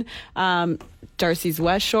fun. Darcy's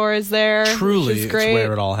West Shore is there. Truly, which is great. It's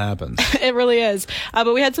where it all happens. It really is.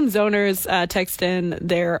 But we had some zoners text in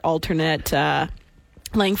their alternate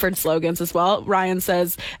Langford slogans as well. Ryan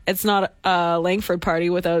says, it's not a Langford party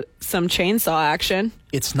without some chainsaw action.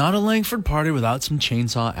 It's not a Langford party without some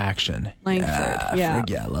chainsaw action. Langford,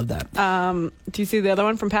 yeah. I love that. Do you see the other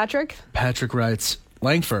one from Patrick? Patrick writes,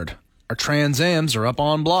 Langford, our Trans Ams are up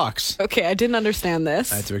on blocks. Okay, I didn't understand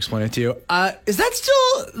this. I had to explain it to you. Is that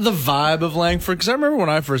still the vibe of Langford? Because I remember when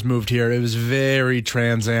I first moved here, it was very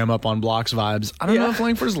Trans Am up on blocks vibes. I don't know if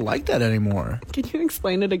Langford's like that anymore. Can you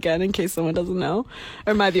explain it again in case someone doesn't know? Or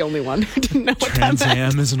am I the only one who didn't know what Trans that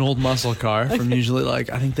meant? Am is an old muscle car from usually like,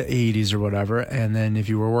 I think the 80s or whatever. And then if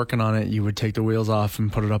you were working on it, you would take the wheels off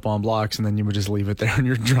and put it up on blocks, and then you would just leave it there in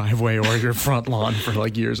your driveway or your front lawn for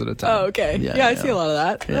like years at a time. Oh, okay. Yeah, I see a lot of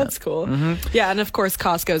that. Yeah. That's cool. Mm-hmm. Yeah, and of course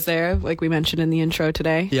Costco's there, like we mentioned in the intro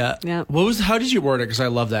today. Yeah. Yeah. How did you word it? Because I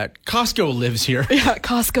love that. Costco lives here. Yeah,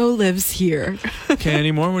 Costco lives here. Okay,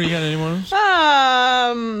 any more? What do you got? Any more?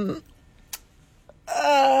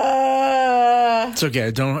 It's okay.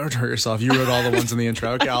 Don't hurt yourself. You wrote all the ones in the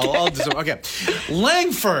intro. Okay, I'll do some. Okay.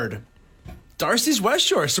 Langford. Darcy's West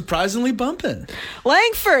Shore, surprisingly bumping.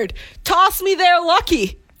 Langford, toss me there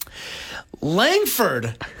lucky.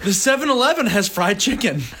 Langford, the 7-Eleven has fried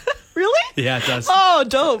chicken. Really? Yeah, it does. Oh,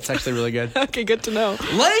 dope. It's actually really good. Okay, good to know.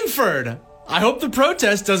 Langford. I hope the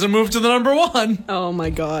protest doesn't move to the number 1. Oh my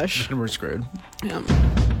gosh. And we're screwed. Yeah.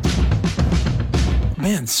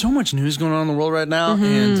 Man, so much news going on in the world right now,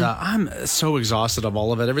 and I'm so exhausted of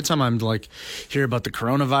all of it. Every time I'm like hear about the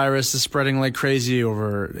coronavirus is spreading like crazy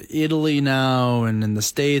over Italy now, and in the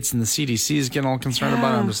States, and the CDC is getting all concerned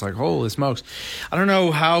about it. I'm just like, holy smokes! I don't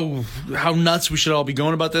know how nuts we should all be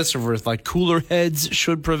going about this, or if like cooler heads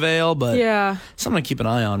should prevail, but something to keep an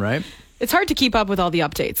eye on, right? It's hard to keep up with all the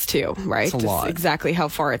updates, too, right? It's a lot. Exactly how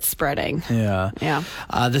far it's spreading. Yeah.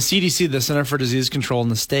 The CDC, the Center for Disease Control in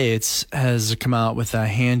the States, has come out with a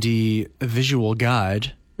handy visual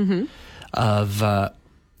guide of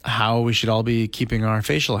how we should all be keeping our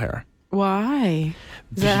facial hair. Why?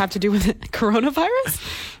 Does that have to do with coronavirus?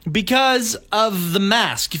 Because of the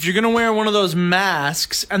mask. If you're going to wear one of those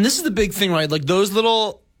masks, and this is the big thing, right? Like those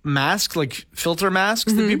little masks, like filter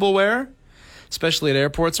masks that people wear, especially at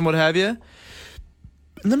airports and what have you.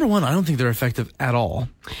 Number one, I don't think they're effective at all.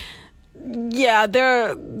 Yeah,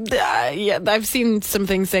 I've seen some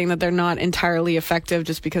things saying that they're not entirely effective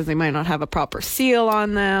just because they might not have a proper seal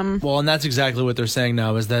on them. Well, and that's exactly what they're saying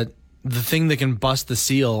now, is that the thing that can bust the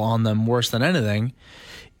seal on them worse than anything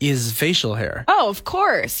is facial hair. Oh, of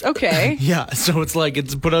course. Okay. Yeah, so it's like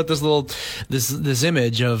it's put out this little this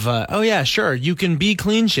image of oh yeah, sure, you can be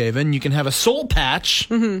clean shaven, you can have a soul patch.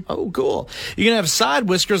 Oh, cool. You can have side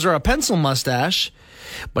whiskers or a pencil mustache,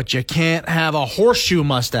 but you can't have a horseshoe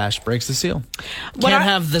mustache. Breaks the seal. Can't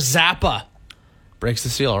have the Zappa. Breaks the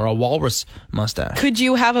seal. Or a walrus mustache. Could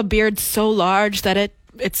you have a beard so large that it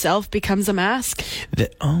itself becomes a mask?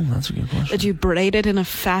 That's a good question. That you braid it in a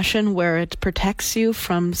fashion where it protects you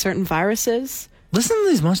from certain viruses? Listen to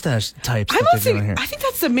these mustache types. I think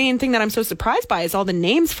that's the main thing that I'm so surprised by is all the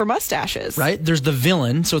names for mustaches. Right? There's the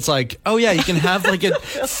villain. So it's like, oh yeah, you can have like a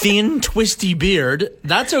thin, twisty beard.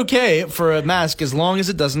 That's okay for a mask as long as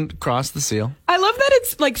it doesn't cross the seal. I love that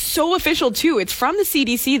it's like so official too. It's from the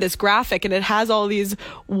CDC, this graphic, and it has all these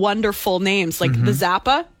wonderful names like the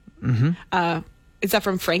Zappa. Is that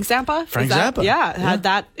from Frank Zappa? Zappa. Yeah, had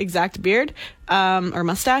that exact beard or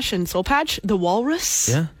mustache and soul patch. The walrus.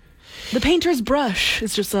 Yeah. The painter's brush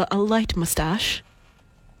is just a light mustache.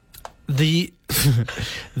 The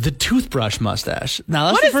toothbrush mustache.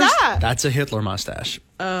 Now that's what is that? That's a Hitler mustache.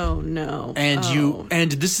 Oh no.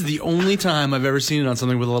 And this is the only time I've ever seen it on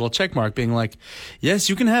something with a little check mark being like, yes,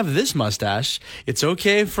 you can have this mustache. It's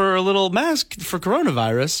okay for a little mask for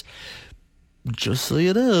coronavirus. Just so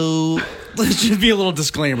you know, there should be a little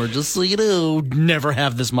disclaimer. Just so you know, never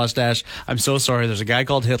have this mustache. I'm so sorry. There's a guy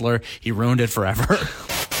called Hitler. He ruined it forever.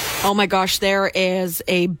 Oh my gosh, there is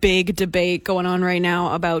a big debate going on right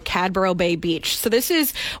now about Cadborough Bay Beach. So this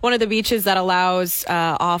is one of the beaches that allows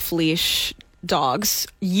off-leash dogs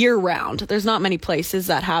year round. There's not many places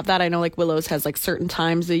that have that. I know like Willows has like certain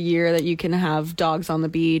times a year that you can have dogs on the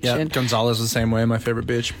beach. Yeah, Gonzales the same way, my favorite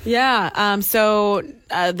beach. Yeah. So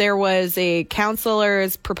there was a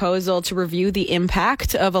counselor's proposal to review the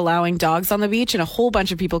impact of allowing dogs on the beach, and a whole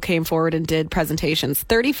bunch of people came forward and did presentations.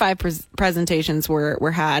 35 presentations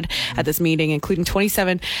were had at this meeting, including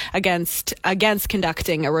 27 against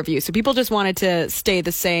conducting a review. So people just wanted to stay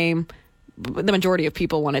the same. The majority of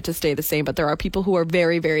people want it to stay the same, but there are people who are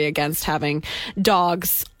very, very against having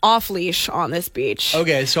dogs off leash on this beach.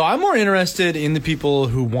 Okay, so I'm more interested in the people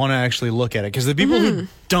who want to actually look at it, because the people who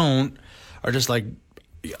don't are just like,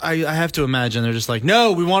 I have to imagine they're just like,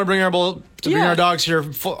 no, we want to bring our dogs here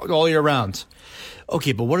all year round.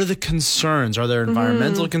 Okay, but what are the concerns? Are there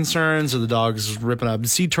environmental concerns? Are the dogs ripping up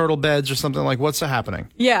sea turtle beds or something? Like, what's happening?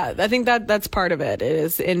 Yeah, I think that's part of it. It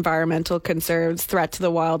is environmental concerns, threat to the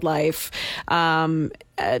wildlife. Having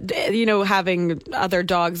other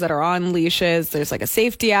dogs that are on leashes. There's like a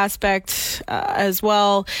safety aspect as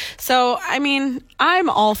well. So, I mean, I'm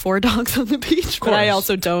all for dogs on the beach, but I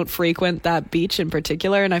also don't frequent that beach in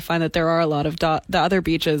particular. And I find that there are a lot of the other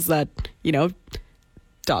beaches that,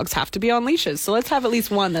 dogs have to be on leashes. So let's have at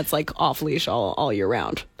least one that's like off leash all year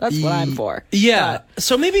round. That's what I'm for. Yeah.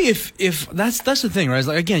 So maybe if that's the thing, right? It's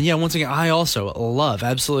like, once again, I also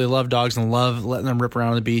absolutely love dogs and love letting them rip around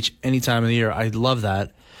on the beach any time of the year. I love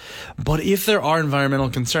that. But if there are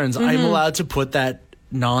environmental concerns, I'm allowed to put that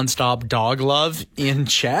nonstop dog love in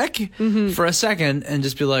check for a second and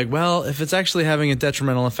just be like, well, if it's actually having a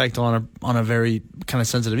detrimental effect on a very kind of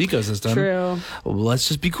sensitive ecosystem, let's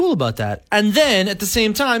just be cool about that. And then at the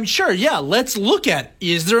same time, sure, yeah, let's look at,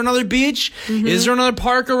 is there another beach? Is there another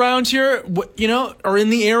park around here, or in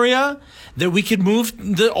the area that we could move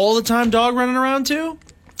the all the time dog running around to?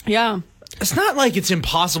 Yeah. It's not like it's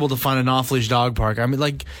impossible to find an off-leash dog park. I mean,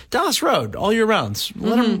 like Dallas Road, all year rounds.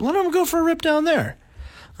 Let them go for a rip down there.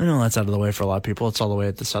 I know that's out of the way for a lot of people. It's all the way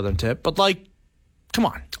at the southern tip. But, like, come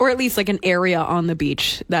on. Or at least, like, an area on the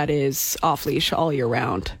beach that is off-leash all year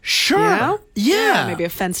round. Sure. You know? Yeah. Maybe a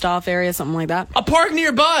fenced-off area, something like that. A park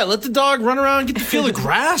nearby. Let the dog run around and get to feel the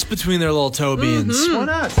grass between their little toe beans. Why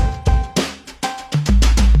not?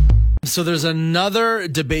 So there's another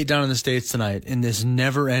debate down in the States tonight in this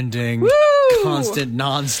never-ending, constant,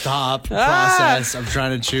 non-stop process of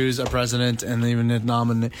trying to choose a president and even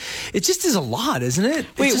nominate. It just is a lot, isn't it?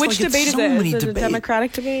 Wait, which debate is it? Is it a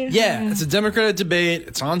Democratic debate? Yeah, it's a Democratic debate.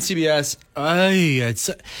 It's on CBS.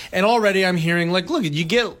 And already I'm hearing, like, look, you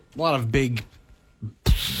get a lot of big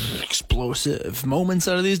explosive moments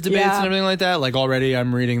out of these debates and everything like that. Like already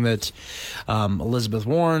I'm reading that Elizabeth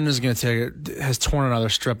Warren is going to has torn another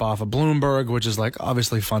strip off of Bloomberg, which is like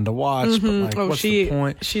obviously fun to watch, but like what's the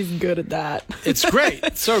point? She's good at that. It's great.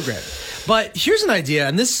 It's so great. But here's an idea,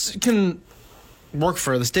 and this can work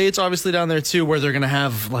for the States obviously down there too, where they're going to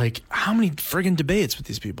have like how many friggin' debates with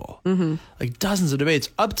these people? Like dozens of debates,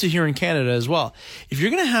 up to here in Canada as well. If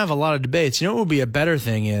you're going to have a lot of debates, you know what would be a better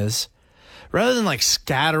thing is, rather than like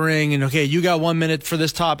scattering and, okay, you got 1 minute for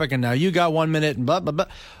this topic and now you got 1 minute and blah, blah, blah.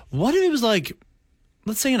 What if it was like,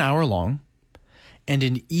 let's say an hour long, and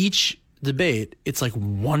in each debate, it's like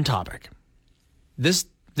one topic. This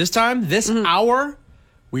hour,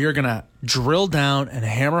 we are going to drill down and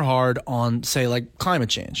hammer hard on, say, like climate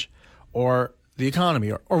change or the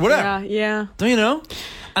economy or whatever. Yeah. Don't you know?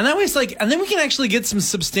 And that way it's like, and then we can actually get some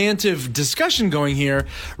substantive discussion going here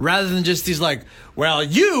rather than just these like, well,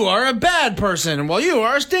 you are a bad person and well, you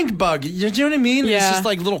are a stink bug. You know what I mean? Yeah. It's just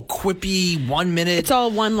like little quippy 1 minute. It's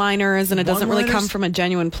all one-liners and it doesn't really come from a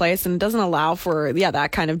genuine place and it doesn't allow for,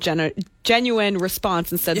 that kind of genuine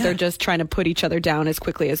response. Instead, they're just trying to put each other down as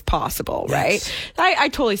quickly as possible, right? I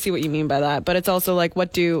totally see what you mean by that, but it's also like,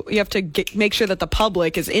 you have to make sure that the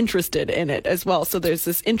public is interested in it as well. So there's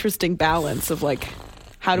this interesting balance of like,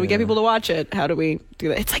 how do we get people to watch it? How do we do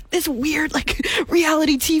that? It's like this weird, like,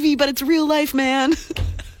 reality TV, but it's real life, man.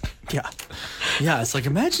 Yeah, it's like,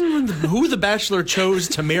 imagine who the Bachelor chose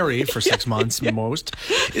to marry for 6 months most.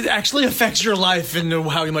 It actually affects your life and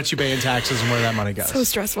how much you pay in taxes and where that money goes. So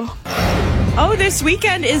stressful. Oh, this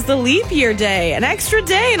weekend is the leap year day, an extra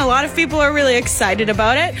day, and a lot of people are really excited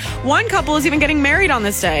about it. One couple is even getting married on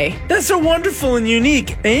this day. That's so wonderful and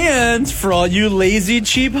unique. And for all you lazy,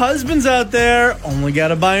 cheap husbands out there, only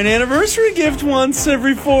gotta buy an anniversary gift once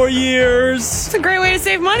every 4 years. It's a great way to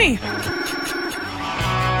save money.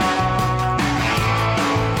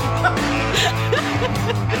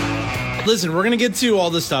 Listen, we're going to get to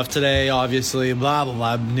all this stuff today, obviously, blah, blah,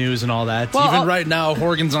 blah, news and all that. Well, even right now,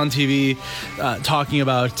 Horgan's on TV talking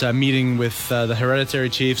about meeting with the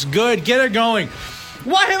Hereditary Chiefs. Good, get it going.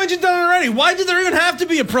 Why haven't you done it already? Why did there even have to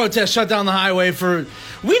be a protest shut down the highway for...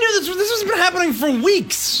 We knew this has been happening for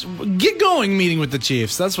weeks. Get going meeting with the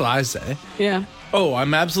Chiefs. That's what I say. Yeah. Oh,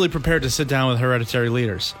 I'm absolutely prepared to sit down with hereditary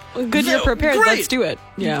leaders. Well, good, you're prepared. Great. Let's do it.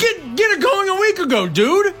 Yeah. Get it going a week ago,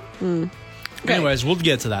 dude. Okay. Anyways, we'll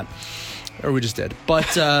get to that. Or we just did. But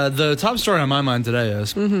the top story on my mind today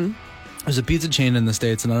is there's a pizza chain in the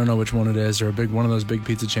States, and I don't know which one it is, or one of those big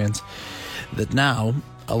pizza chains, that now,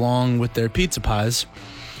 along with their pizza pies,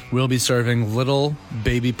 will be serving little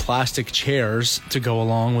baby plastic chairs to go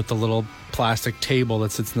along with the little plastic table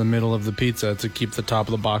that sits in the middle of the pizza to keep the top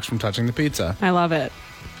of the box from touching the pizza. I love it.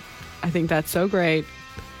 I think that's so great.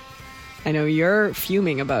 I know you're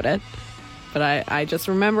fuming about it. But I just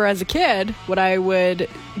remember as a kid, what I would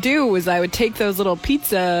do was I would take those little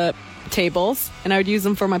pizza tables and I would use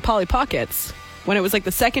them for my Polly Pockets. When it was like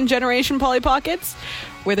the second generation Polly Pockets,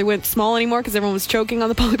 where they weren't small anymore because everyone was choking on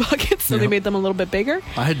the Polly Pockets, so they made them a little bit bigger.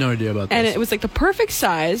 I had no idea about this. And it was like the perfect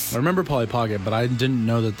size. I remember Polly Pocket, but I didn't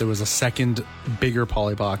know that there was a second bigger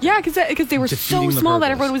Polly Pocket. Yeah, because they were so small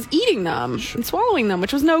that everyone was eating them and swallowing them,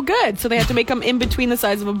 which was no good. So they had to make them in between the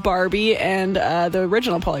size of a Barbie and the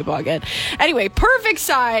original Polly Pocket. Anyway, perfect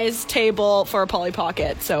size table for a Polly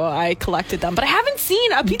Pocket. So I collected them. But I haven't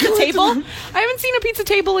seen a pizza table. I haven't seen a pizza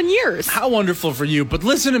table in years. How wonderful for you. But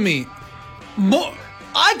listen to me.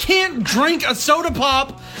 I can't drink a soda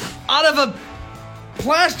pop out of a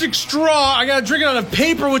plastic straw. I gotta drink it out of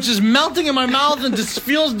paper, which is melting in my mouth and just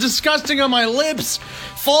feels disgusting on my lips.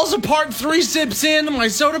 Falls apart 3 sips in. My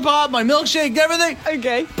soda pop, my milkshake, everything.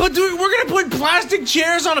 Okay. But we're gonna put plastic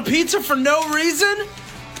chairs on a pizza for no reason?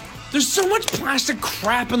 There's so much plastic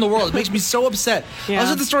crap in the world. It makes me so upset. Yeah. I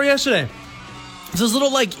was at the store yesterday. Those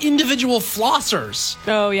little, like, individual flossers.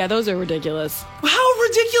 Oh, yeah, those are ridiculous. How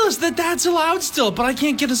ridiculous that that's allowed still, but I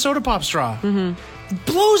can't get a soda pop straw.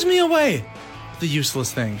 blows me away. The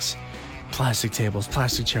useless things. Plastic tables,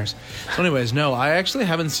 plastic chairs. So anyways, no, I actually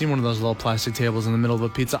haven't seen one of those little plastic tables in the middle of a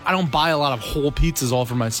pizza. I don't buy a lot of whole pizzas all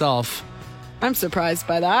for myself. I'm surprised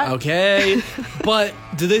by that. Okay. But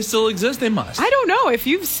do they still exist? They must. I don't know. If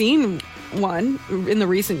you've seen one in the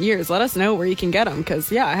recent years, let us know where you can get them. Because,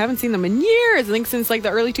 yeah, I haven't seen them in years. I think since like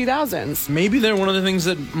the early 2000s. Maybe they're one of the things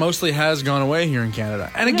that mostly has gone away here in Canada.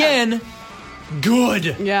 And again...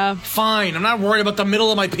 Good. Yeah. Fine. I'm not worried about the middle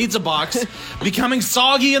of my pizza box becoming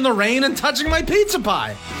soggy in the rain and touching my pizza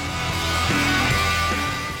pie.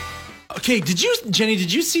 Okay, Jenny,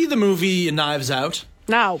 did you see the movie Knives Out?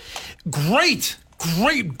 No. Great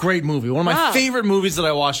movie. One of my favorite movies that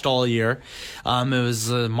I watched all year. It was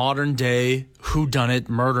a modern day whodunit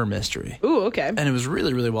murder mystery. Ooh, okay. And it was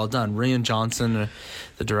really, really well done. Rian Johnson,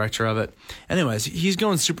 the director of it. Anyways, he's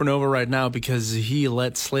going supernova right now because he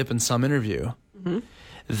let slip in some interview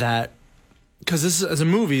that, because this is a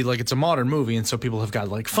movie, like it's a modern movie, and so people have got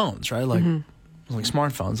like phones, right? Like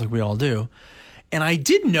smartphones, like we all do. And I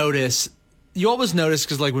did notice, you always notice,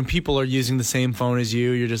 because like when people are using the same phone as you,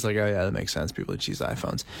 you're just like, oh yeah, that makes sense. People that use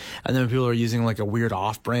iPhones. And then when people are using like a weird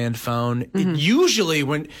off-brand phone, it usually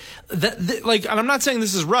when like, and I'm not saying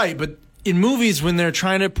this is right, but in movies when they're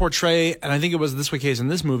trying to portray, and I think it was this case in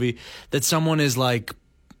this movie, that someone is like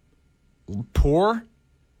poor,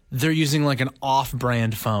 they're using like an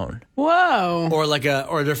off-brand phone. Whoa.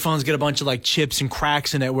 Or their phones get a bunch of like chips and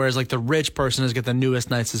cracks in it, whereas like the rich person has got the newest,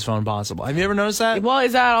 nicest phone possible. Have you ever noticed that? Well,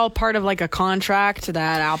 is that all part of like a contract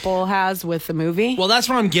that Apple has with the movie? Well, that's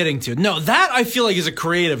what I'm getting to. No, that I feel like is a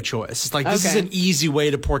creative choice. It's like this is an easy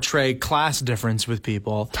way to portray class difference with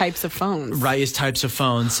people. Types of phones. Right, is types of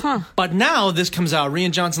phones. Huh. But now this comes out,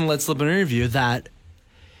 Rian Johnson let slip in an interview that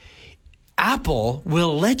Apple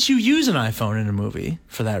will let you use an iPhone in a movie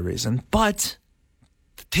for that reason, but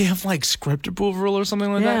they have like script approval or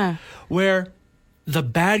something like that, where the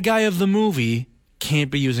bad guy of the movie can't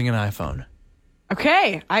be using an iPhone.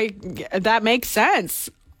 Okay, that makes sense.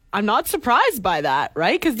 I'm not surprised by that,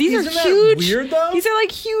 right? Because these Isn't are that huge. Weird though. These are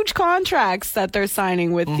like huge contracts that they're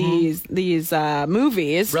signing with these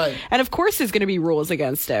movies, right? And of course, there's going to be rules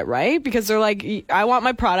against it, right? Because they're like, I want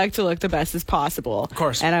my product to look the best as possible, of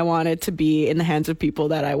course, and I want it to be in the hands of people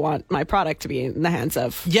that I want my product to be in the hands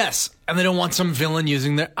of. Yes. And they don't want some villain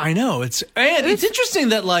using their... I know. It's interesting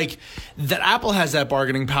that like that Apple has that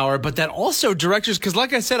bargaining power, but that also directors... Because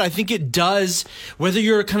like I said, I think it does, whether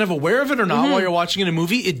you're kind of aware of it or not while you're watching in a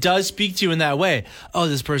movie, it does speak to you in that way. Oh,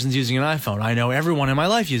 this person's using an iPhone. I know everyone in my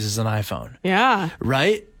life uses an iPhone. Yeah.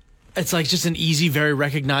 Right? It's like just an easy, very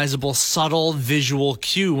recognizable, subtle visual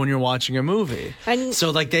cue when you're watching a movie. And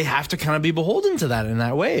so like they have to kind of be beholden to that in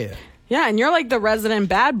that way. Yeah, and you're like the resident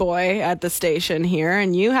bad boy at the station here,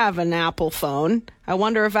 and you have an Apple phone. I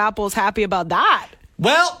wonder if Apple's happy about that.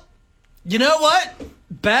 Well, you know what?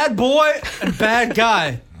 Bad boy and bad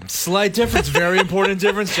guy. Slight difference. Very important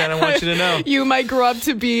difference, Jen. I want you to know. You might grow up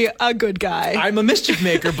to be a good guy. I'm a mischief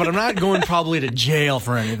maker, but I'm not going probably to jail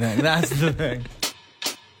for anything. That's the thing.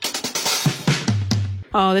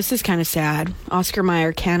 Oh, this is kind of sad. Oscar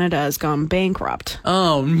Mayer Canada has gone bankrupt.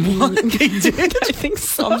 Oh, what? They did? I think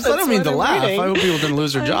so. I don't mean to laugh. I hope people didn't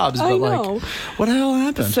lose their jobs. But like, what the hell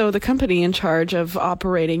happened? So the company in charge of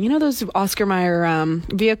operating, you know those Oscar Mayer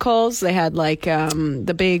vehicles? They had like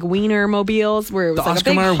the big wiener mobiles where it was the like Oscar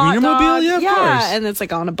a big Mayer hot wiener dog. mobile? Yeah, of course. And it's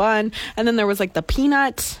like on a bun. And then there was like the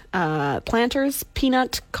peanut Planters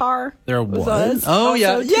peanut car. There was? Oh,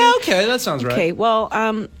 yeah. Yeah, okay. That sounds right. Okay, well,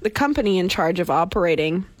 the company in charge of operating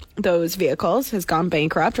those vehicles has gone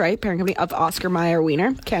bankrupt, right? Parent company of Oscar Mayer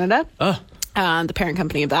Wiener Canada. The parent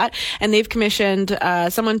company of that. And they've commissioned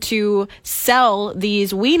someone to sell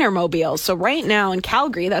these Wiener mobiles. So right now in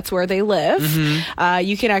Calgary, that's where they live,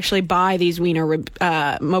 you can actually buy these Wiener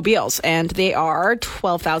mobiles, and they are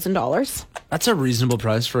 $12,000. That's a reasonable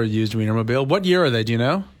price for a used Wiener mobile. What year are they? Do you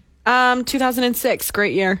know? 2006.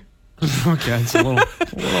 Great year. Okay, it's a little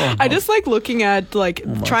I just like looking at like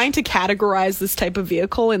trying to categorize this type of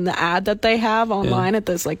vehicle in the ad that they have online at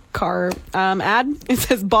this like car ad. It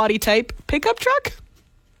says body type pickup truck.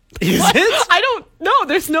 Is what? it? I don't know.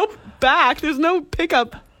 There's no back. There's no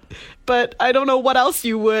pickup. But I don't know what else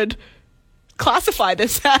you would classify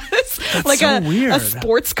this as. That's like so a weird. A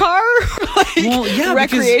sports car, like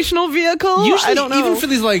recreational vehicle. Usually, I don't know. Even for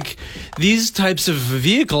these types of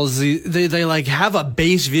vehicles, they like have a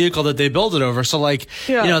base vehicle that they build it over. So like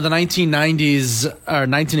the 1990s or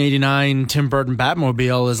 1989 Tim Burton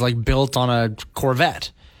Batmobile is like built on a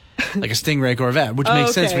Corvette, like a Stingray Corvette, which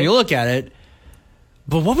makes sense when you look at it.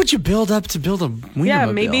 But what would you build up to build a Wienermobile? Yeah,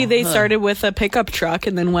 maybe they started with a pickup truck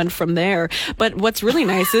and then went from there. But what's really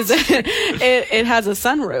nice is it has a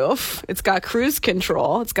sunroof. It's got cruise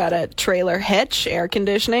control. It's got a trailer hitch, air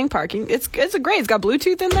conditioning, parking. It's great. It's got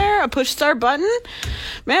Bluetooth in there, a push start button.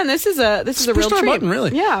 Man, this is a real treat. Button,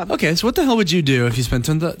 really? Yeah. Okay, so what the hell would you do if you spent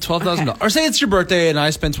 $12,000? Okay. Or say it's your birthday and I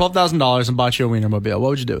spent $12,000 and bought you a Wienermobile. What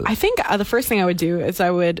would you do with it? I think the first thing I would do is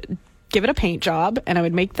I would give it a paint job and I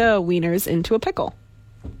would make the wieners into a pickle.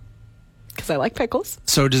 Because I like pickles.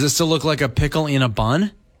 So does it still look like a pickle in a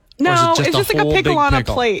bun? No, it's just like a pickle on a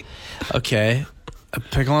plate. Okay. A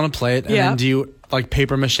pickle on a plate. And then do you like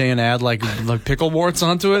paper mache and add like pickle warts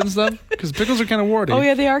onto it and stuff? Because pickles are kind of warty. Oh,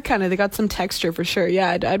 yeah, they are kind of. They got some texture for sure.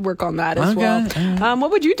 Yeah, I'd work on that as well.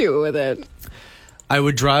 What would you do with it? I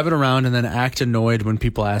would drive it around and then act annoyed when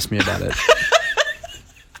people ask me about it.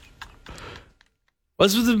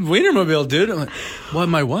 What's with the Wienermobile, dude? I'm like, what?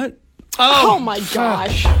 My what? Oh my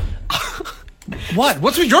gosh. What?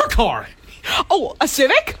 What's with your car? Oh, a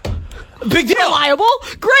Civic? Big deal. Reliable?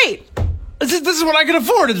 Great. This is what I could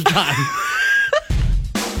afford at the time.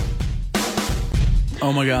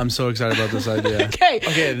 Oh my God, I'm so excited about this idea.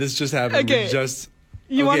 Okay, this just happened. Okay.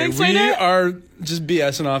 You want to explain it? We are just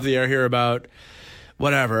BSing off the air here about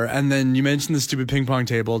whatever, and then you mentioned the stupid ping pong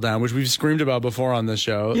table down, which we've screamed about before on this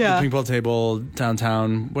show. Yeah. The ping pong table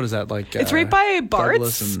downtown. What is that like? It's right by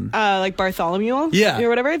Bart's, like Bartholomew, or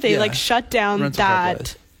whatever. They like shut down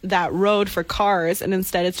that road for cars, and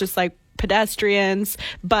instead it's just like pedestrians,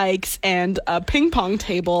 bikes, and a ping pong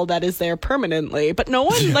table that is there permanently. But no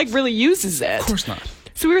one like really uses it. Of course not.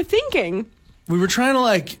 So we were thinking. We were trying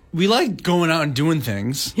to we like going out and doing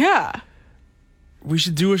things. Yeah. We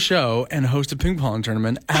should do a show and host a ping pong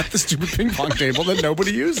tournament at the stupid ping pong table that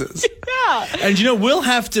nobody uses. Yeah. And we'll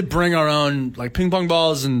have to bring our own like ping pong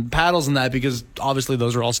balls and paddles and that because obviously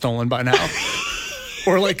those are all stolen by now.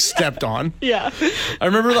 Or like stepped on. Yeah. I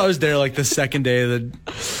remember I was there like the second day the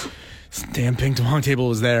damn ping pong table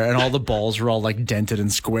was there and all the balls were all like dented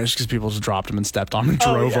and squished because people just dropped them and stepped on them and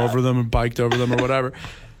drove over them and biked over them or whatever.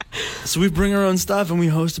 So we bring our own stuff and we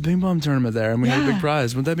host a ping pong tournament there and we have a big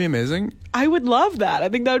prize. Wouldn't that be amazing? I would love that. I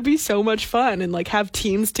think that would be so much fun and like have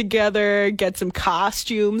teams together, get some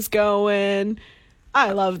costumes going.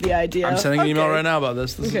 I love the idea. I'm sending an email right now about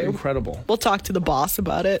this. This is incredible. We'll talk to the boss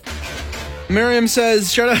about it. Miriam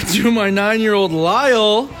says, shout out to my 9-year-old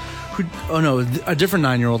Lyle. A different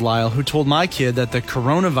 9-year-old Lyle who told my kid that the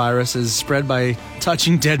coronavirus is spread by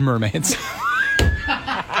touching dead mermaids.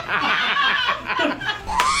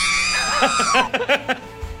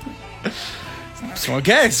 So all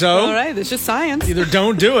right, it's just science. Either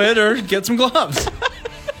don't do it or get some gloves.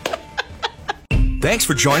 Thanks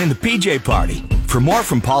for joining the PJ Party. For more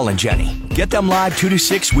from Paul and Jenny, get them live 2 to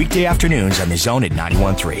 6 weekday afternoons on The Zone at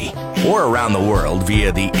 91.3 or around the world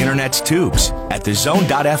via the internet's tubes at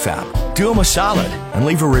thezone.fm. Do them a solid and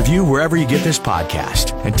leave a review wherever you get this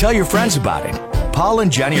podcast and tell your friends about it. Paul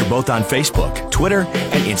and Jenny are both on Facebook, Twitter,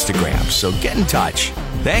 and Instagram, so get in touch.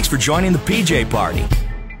 Thanks for joining the PJ Party.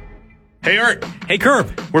 Hey, Art. Hey,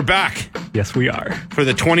 Curb. We're back. Yes, we are. For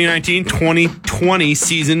the 2019-2020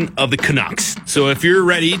 season of the Canucks. So if you're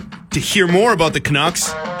ready to hear more about the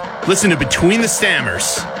Canucks, listen to Between the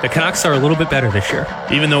Stammers. The Canucks are a little bit better this year.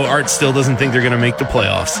 Even though Art still doesn't think they're going to make the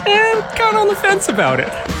playoffs. And kind of on the fence about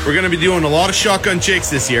it. We're going to be doing a lot of shotgun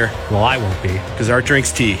shakes this year. Well, I won't be. Because Art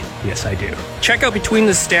drinks tea. Yes, I do. Check out Between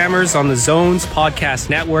the Stammers on the Zone's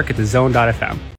podcast network at thezone.fm.